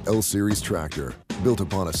Kubota L-Series tractor. Built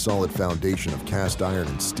upon a solid foundation of cast iron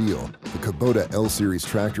and steel, the Kubota L-Series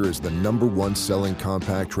tractor is the #1 selling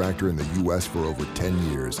compact tractor in the U.S. for over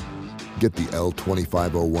 10 years. Get the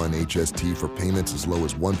L2501 HST for payments as low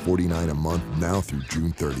as $149 a month now through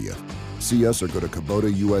June 30th. See us or go to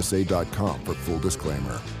KubotaUSA.com for full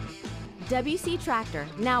disclaimer. WC Tractor,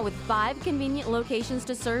 now with 5 convenient locations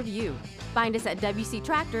to serve you. Find us at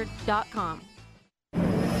WCTractor.com.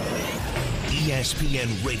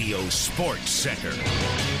 ESPN Radio Sports Center.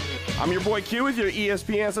 I'm your boy Q with your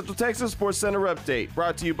ESPN Central Texas Sports Center update.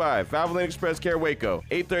 Brought to you by Valvoline Express Care Waco.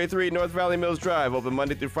 833 North Valley Mills Drive. Open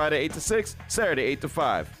Monday through Friday 8 to 6, Saturday 8 to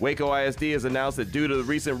 5. Waco ISD has announced that due to the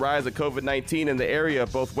recent rise of COVID-19 in the area,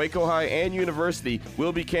 both Waco High and University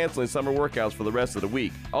will be canceling summer workouts for the rest of the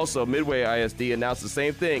week. Also, Midway ISD announced the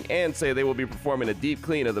same thing and say they will be performing a deep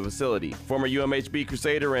clean of the facility. Former UMHB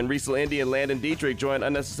Crusader and Riesel Indian Landon Dietrich joined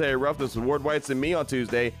Unnecessary Roughness with Ward Whites and me on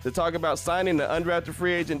Tuesday to talk about signing the undrafted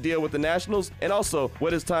free agent deal with the Nationals and also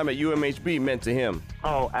what his time at UMHB meant to him.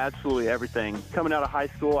 Oh, absolutely everything. Coming out of high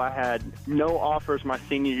school, I had no offers my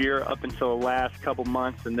senior year up until the last couple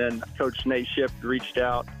months, and then Coach Nate Shipp reached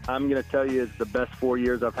out. I'm going to tell you it's the best 4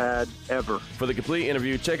 years I've had ever. For the complete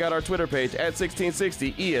interview, check out our Twitter page at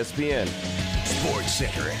 1660 ESPN. Sports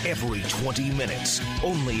Center every 20 minutes,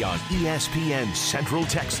 only on ESPN Central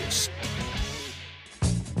Texas.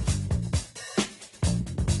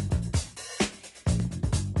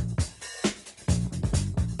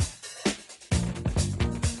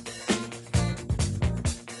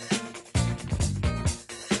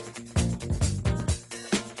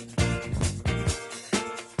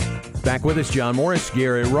 Back with us, John Morris,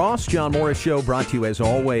 Garrett Ross. John Morris Show brought to you, as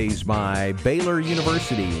always, by Baylor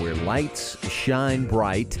University, where lights shine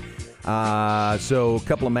bright. So a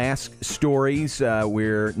couple of mask stories.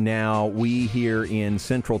 We here in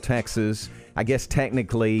Central Texas I guess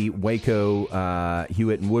technically Waco,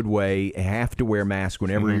 Hewitt, and Woodway have to wear masks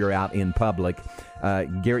whenever you're out in public.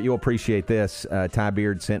 Garrett, you'll appreciate this. Ty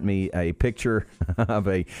Beard sent me a picture of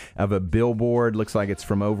a billboard. Looks like it's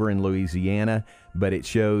from over in Louisiana, but it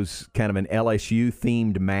shows kind of an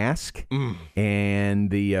LSU-themed mask, and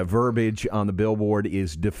the verbiage on the billboard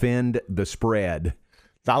is "Defend the Spread."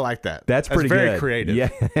 I like that. That's pretty very good. creative. Yeah,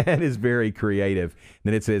 it is very creative.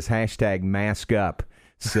 Then it says #MaskUp.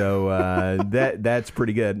 So that's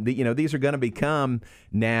pretty good. These are going to become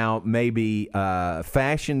now maybe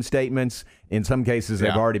fashion statements. In some cases,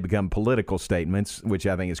 they've already become political statements, which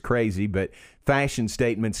I think is crazy. But fashion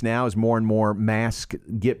statements now, as more and more masks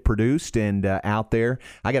get produced and out there.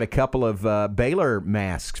 I got a couple of Baylor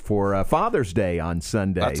masks for Father's Day on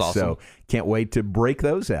Sunday. That's awesome. So can't wait to break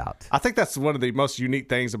those out. I think that's one of the most unique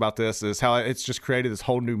things about this is how it's just created this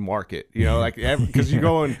whole new market. Because you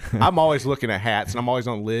go and I'm always looking at hats and I'm always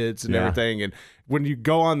on lids and everything. And when you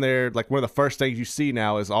go on there, like one of the first things you see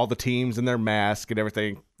now is all the teams and their mask and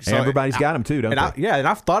everything. So everybody's got them too, don't they? And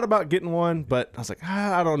I've thought about getting one, but I was like,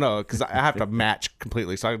 I don't know, because I have to match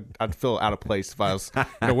completely. So I'd feel out of place if I was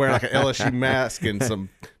wearing like an LSU mask and some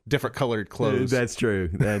different colored clothes. That's true.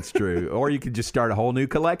 That's true. Or you could just start a whole new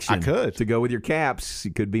collection. I could. To go with your caps.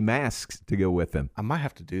 It could be masks to go with them. I might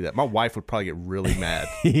have to do that. My wife would probably get really mad.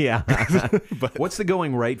 Yeah. But what's the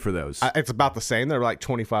going rate for those? It's about the same. They're like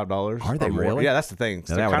 $25. Are they really? Yeah, that's the thing.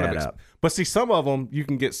 Now that would add up. But see, some of them you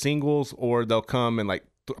can get singles or they'll come in like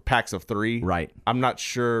packs of 3. Right. I'm not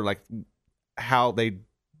sure like how they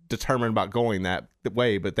determine about going that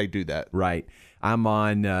way, but they do that. Right. I'm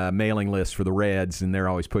on mailing lists for the Reds, and they're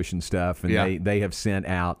always pushing stuff, and they have sent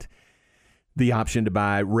out the option to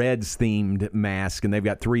buy Reds-themed mask, and they've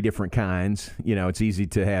got 3 different kinds. It's easy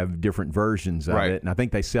to have different versions of it, and I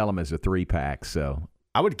think they sell them as a 3-pack, so...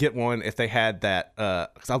 I would get one if they had that,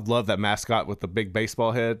 because I love that mascot with the big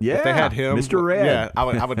baseball head. Yeah, if they had him, Mr. Red. Yeah,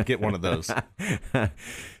 I would get one of those.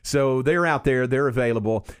 So they're out there. They're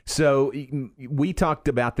available. So we talked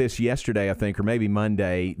about this yesterday, I think, or maybe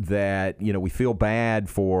Monday, that we feel bad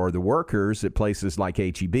for the workers at places like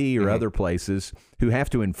H-E-B or other places who have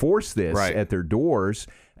to enforce this at their doors.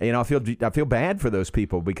 I feel bad for those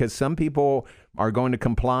people because some people are going to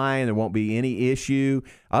comply and there won't be any issue.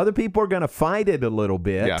 Other people are going to fight it a little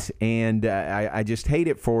bit, and I just hate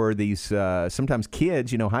it for these sometimes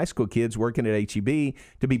kids, high school kids working at H-E-B,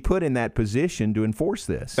 to be put in that position to enforce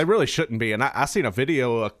this. They really shouldn't be. And I seen a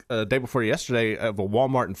video a day before yesterday of a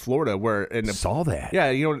Walmart in Florida where saw that.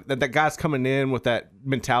 Yeah, that guy's coming in with that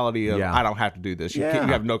mentality of I don't have to do this. You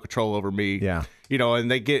have no control over me. Yeah.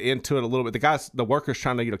 And they get into it a little bit. The worker's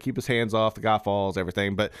trying to, keep his hands off. The guy falls,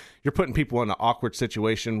 everything. But you're putting people in an awkward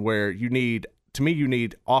situation where you need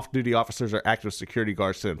off-duty officers or active security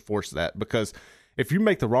guards to enforce that. Because if you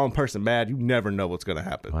make the wrong person mad, you never know what's going to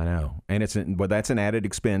happen. I know. And that's an added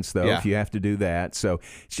expense, though, if you have to do that. So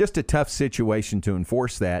it's just a tough situation to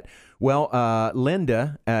enforce that. Well,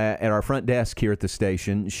 Linda at our front desk here at the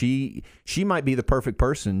station, she might be the perfect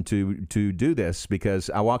person to do this, because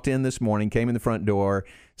I walked in this morning, came in the front door,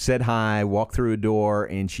 said hi, walked through a door,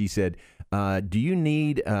 and she said, do you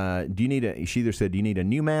need she either said, do you need a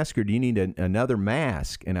new mask or do you need another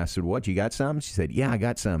mask? And I said, what, you got some? She said, yeah, I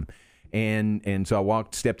got some. And so I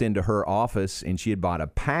stepped into her office, and she had bought a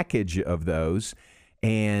package of those.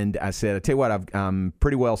 And I said, I tell you what, I'm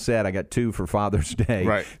pretty well set. I got 2 for Father's Day.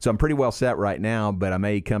 Right. So I'm pretty well set right now, but I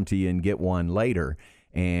may come to you and get one later.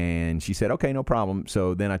 And she said, okay, no problem.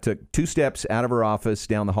 So then I took 2 steps out of her office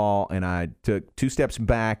down the hall, and I took 2 steps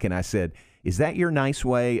back, and I said, is that your nice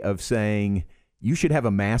way of saying you should have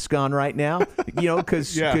a mask on right now?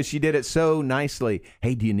 Because she did it so nicely.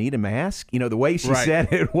 Hey, do you need a mask? The way she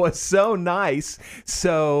said it was so nice.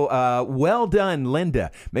 So well done, Linda.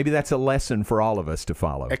 Maybe that's a lesson for all of us to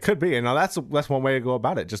follow. It could be. And that's one way to go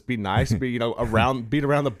about it. Just be nice. Be beat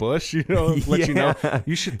around the bush. Let you know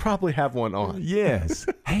you should probably have one on. Yes.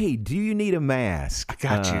 Hey, do you need a mask? I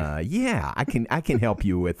got you. Yeah, I can help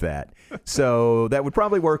you with that. So that would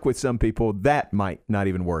probably work with some people. That might not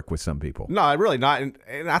even work with some people. No, it really not.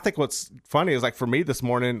 And I think what's funny is, like, for me this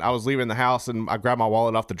morning, I was leaving the house and I grabbed my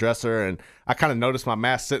wallet off the dresser and I kind of noticed my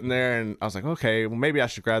mask sitting there, and I was like, okay, well, maybe I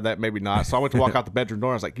should grab that, maybe not. So I went to walk out the bedroom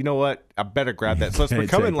door. I was like, you know what? I better grab that. So it's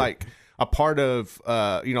becoming like a part of,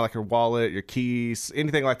 like your wallet, your keys,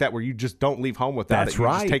 anything like that, where you just don't leave home without That's it. You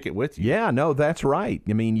right. just take it with you. Yeah, no, that's right.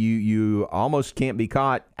 I mean, you almost can't be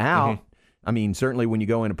caught out. I mean, certainly when you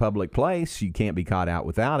go in a public place, you can't be caught out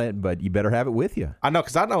without it, but you better have it with you. I know,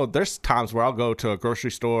 because I know there's times where I'll go to a grocery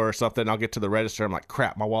store or something, I'll get to the register, I'm like,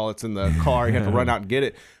 crap, my wallet's in the car, you have to run out and get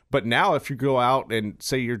it. But now if you go out and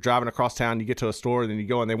say you're driving across town, you get to a store, and then you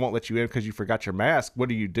go and they won't let you in because you forgot your mask, what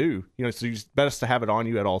do? You know, so it's best to have it on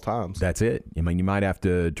you at all times. That's it. I mean, you might have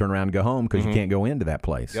to turn around and go home because you can't go into that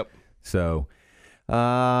place. Yep. So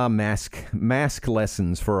mask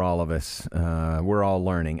lessons for all of us. We're all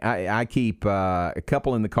learning. I keep a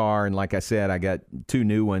couple in the car, and like I said, I got 2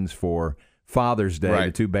 new ones for Father's Day,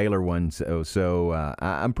 the 2 Baylor ones. So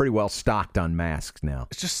I'm pretty well stocked on masks now.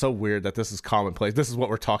 It's just so weird that this is commonplace. This is what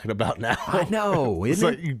we're talking about now. I know. It's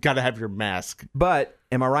like you got to have your mask. But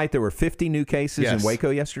am I right? There were 50 new cases in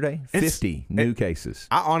Waco yesterday? 50 new cases.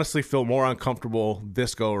 I honestly feel more uncomfortable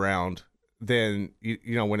this go around than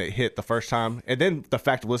you know when it hit the first time. And then the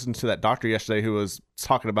fact of listening to that doctor yesterday who was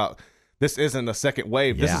talking about this isn't a second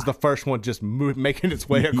wave. This is the first one just making its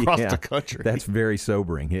way across the country. That's very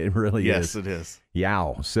sobering. It really is. Yes, it is.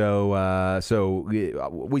 Yow. So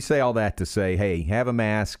we say all that to say, hey, have a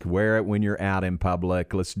mask, wear it when you're out in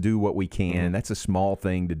public. Let's do what we can. That's a small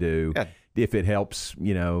thing to do. Yeah. If it helps,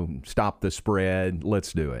 stop the spread,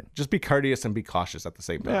 let's do it. Just be courteous and be cautious at the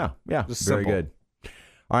same time. Yeah. Just very simple. good.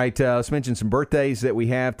 All right, let's mention some birthdays that we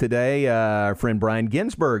have today. Our friend Brian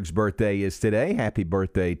Ginsberg's birthday is today. Happy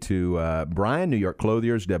birthday to Brian, New York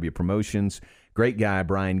Clothiers, W Promotions. Great guy,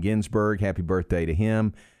 Brian Ginsberg. Happy birthday to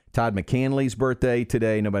him. Todd McCanley's birthday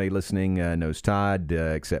today. Nobody listening knows Todd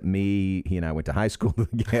except me. He and I went to high school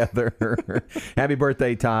together. Happy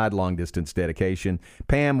birthday, Todd. Long-distance dedication.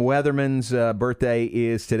 Pam Weatherman's birthday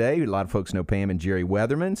is today. A lot of folks know Pam and Jerry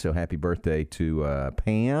Weatherman, so happy birthday to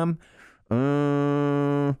Pam.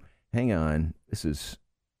 Hang on. This is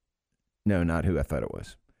not who I thought it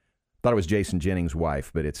was. Thought it was Jason Jennings'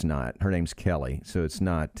 wife, but it's not. Her name's Kelly, so it's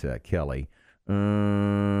not Kelly.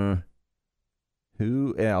 Who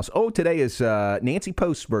else? Oh, today is Nancy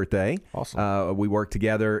Post's birthday. Awesome. We work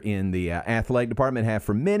together in the athletic department, have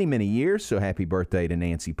for many, many years, so happy birthday to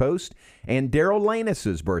Nancy Post. And Daryl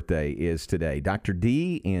Lanus's birthday is today. Dr.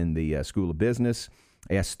 D in the School of Business,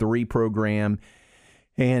 S3 program.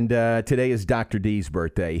 And today is Dr. D's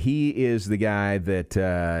birthday. He is the guy that,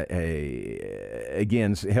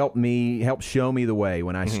 again, helped show me the way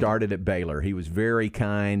when I started at Baylor. He was very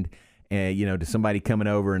kind, to somebody coming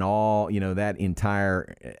over, and all, that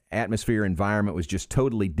entire atmosphere, environment was just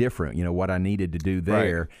totally different, what I needed to do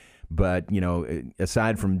there. Right. But,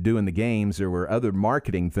 aside from doing the games, there were other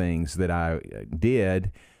marketing things that I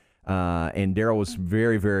did. And Daryl was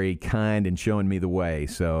very, very kind in showing me the way.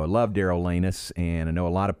 So I love Daryl Lanus, and I know a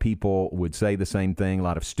lot of people would say the same thing. A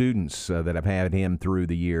lot of students that have had him through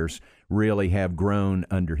the years really have grown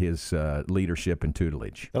under his leadership and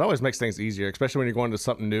tutelage. That always makes things easier, especially when you're going to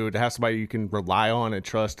something new, to have somebody you can rely on and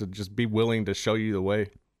trust to just be willing to show you the way.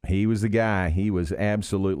 He was the guy. He was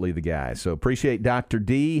absolutely the guy. So appreciate Dr.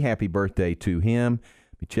 D. Happy birthday to him.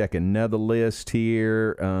 Let me check another list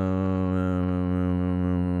here.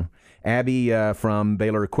 Abby from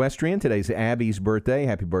Baylor Equestrian. Today's Abby's birthday.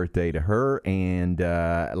 Happy birthday to her. And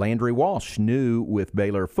Landry Walsh, new with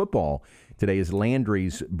Baylor football. Today is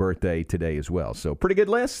Landry's birthday today as well. So pretty good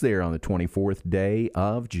list there on the 24th day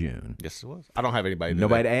of June. Yes, it was. I don't have anybody today.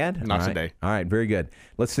 Nobody to add? Not today. All right, very good.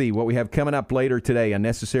 Let's see what we have coming up later today.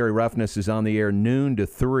 Unnecessary Roughness is on the air noon to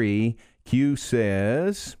 3. Q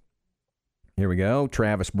says... Here we go.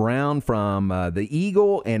 Travis Brown from the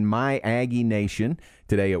Eagle and My Aggie Nation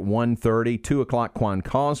today at 1:30. 2 o'clock, Quan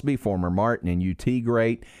Cosby, former Martin and UT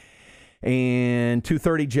great. And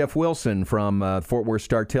 2:30, Jeff Wilson from Fort Worth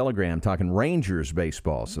Star-Telegram talking Rangers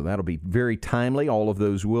baseball. So that'll be very timely. All of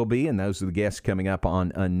those will be. And those are the guests coming up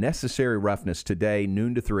on Unnecessary Roughness today,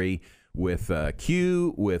 noon to 3. With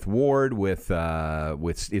Q, with Ward, with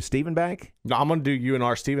is Steven back? No, I'm going to do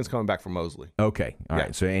UNR. Steven's coming back from Mosley. Okay, all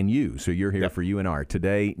right. So you're here for UNR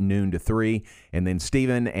today, noon to 3, and then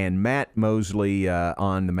Steven and Matt Mosley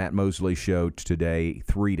on the Matt Mosley Show today,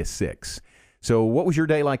 3 to 6. So what was your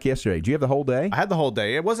day like yesterday? Did you have the whole day? I had the whole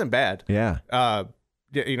day. It wasn't bad. Yeah. I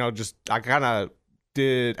kind of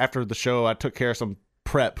did after the show. I took care of some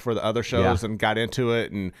prep for the other shows and got into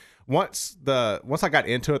it, and. Once I got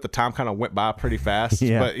into it, the time kind of went by pretty fast.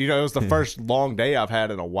 Yeah. But, it was the first long day I've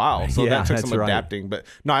had in a while. So that took some adapting. But,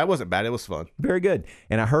 no, it wasn't bad. It was fun. Very good.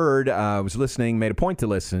 And I heard, I was listening, made a point to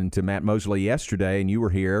listen to Matt Mosley yesterday, and you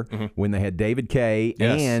were here when they had David Kay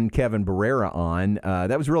and Kevin Barrera on.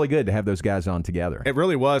 That was really good to have those guys on together. It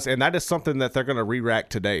really was. And that is something that they're going to re-rack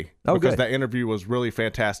today. Because that interview was really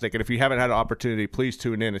fantastic. And if you haven't had an opportunity, please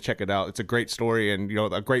tune in and check it out. It's a great story and,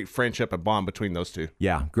 a great friendship and bond between those two.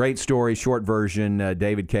 Yeah, great great story. Short version,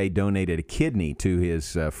 David K. donated a kidney to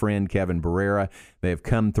his friend Kevin Barrera. They have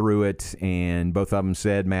come through it, and both of them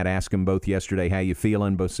said, Matt asked them both yesterday, how you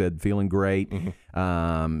feeling? Both said, feeling great.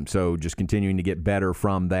 So just continuing to get better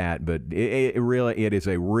from that. But it is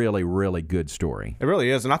a really, really good story. It really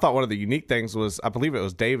is. And I thought one of the unique things was, I believe it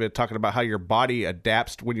was David talking about how your body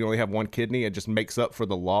adapts when you only have one kidney and just makes up for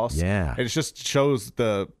the loss. Yeah. And it just shows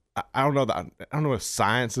I don't know if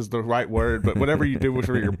science is the right word, but whatever you do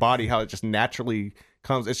for your body, how it just naturally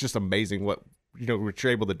comes. It's just amazing what you're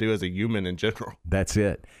able to do as a human in general. That's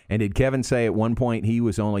it. And did Kevin say at one point he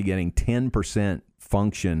was only getting 10%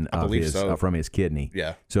 function from his kidney?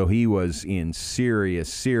 Yeah. So he was in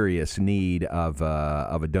serious need of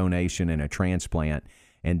a donation and a transplant.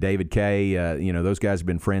 And David Kay, those guys have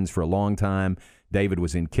been friends for a long time. David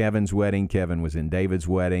was in Kevin's wedding. Kevin was in David's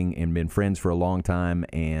wedding and been friends for a long time.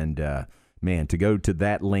 And, man, to go to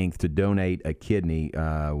that length to donate a kidney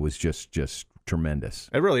was just tremendous.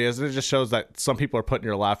 It really is. It just shows that some people are put in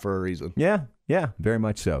your life for a reason. Yeah, very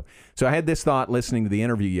much so. So I had this thought listening to the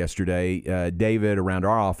interview yesterday. David around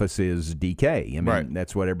our office is DK. I mean,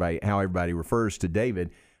 That's what how everybody refers to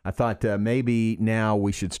David. I thought maybe now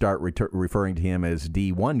we should start referring to him as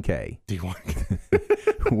D1K. D1K.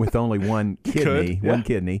 With only one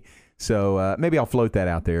kidney. So maybe I'll float that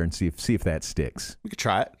out there and see if that sticks. We could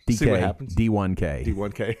try it. DK, see what happens.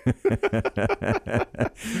 D1K.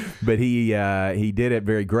 But he did it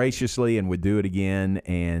very graciously and would do it again.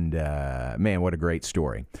 And, man, what a great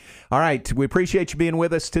story. All right, we appreciate you being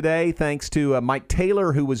with us today. Thanks to Mike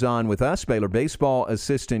Taylor, who was on with us, Baylor baseball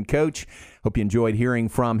assistant coach. Hope you enjoyed hearing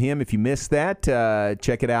from him. If you missed that,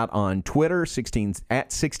 check it out on Twitter, at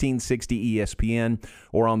 1660 ESPN,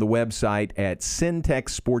 or on the website at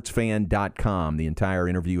syntechsportsfan.com. The entire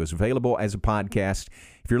interview is available as a podcast.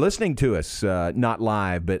 If you're listening to us, not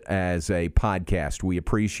live, but as a podcast, we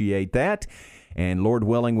appreciate that. And Lord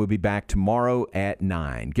willing, we'll be back tomorrow at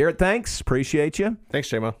 9. Garrett, thanks. Appreciate you. Thanks,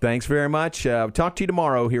 J-Mo. Thanks very much. Talk to you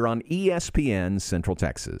tomorrow here on ESPN Central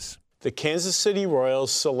Texas. The Kansas City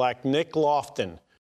Royals select Nick Loftin,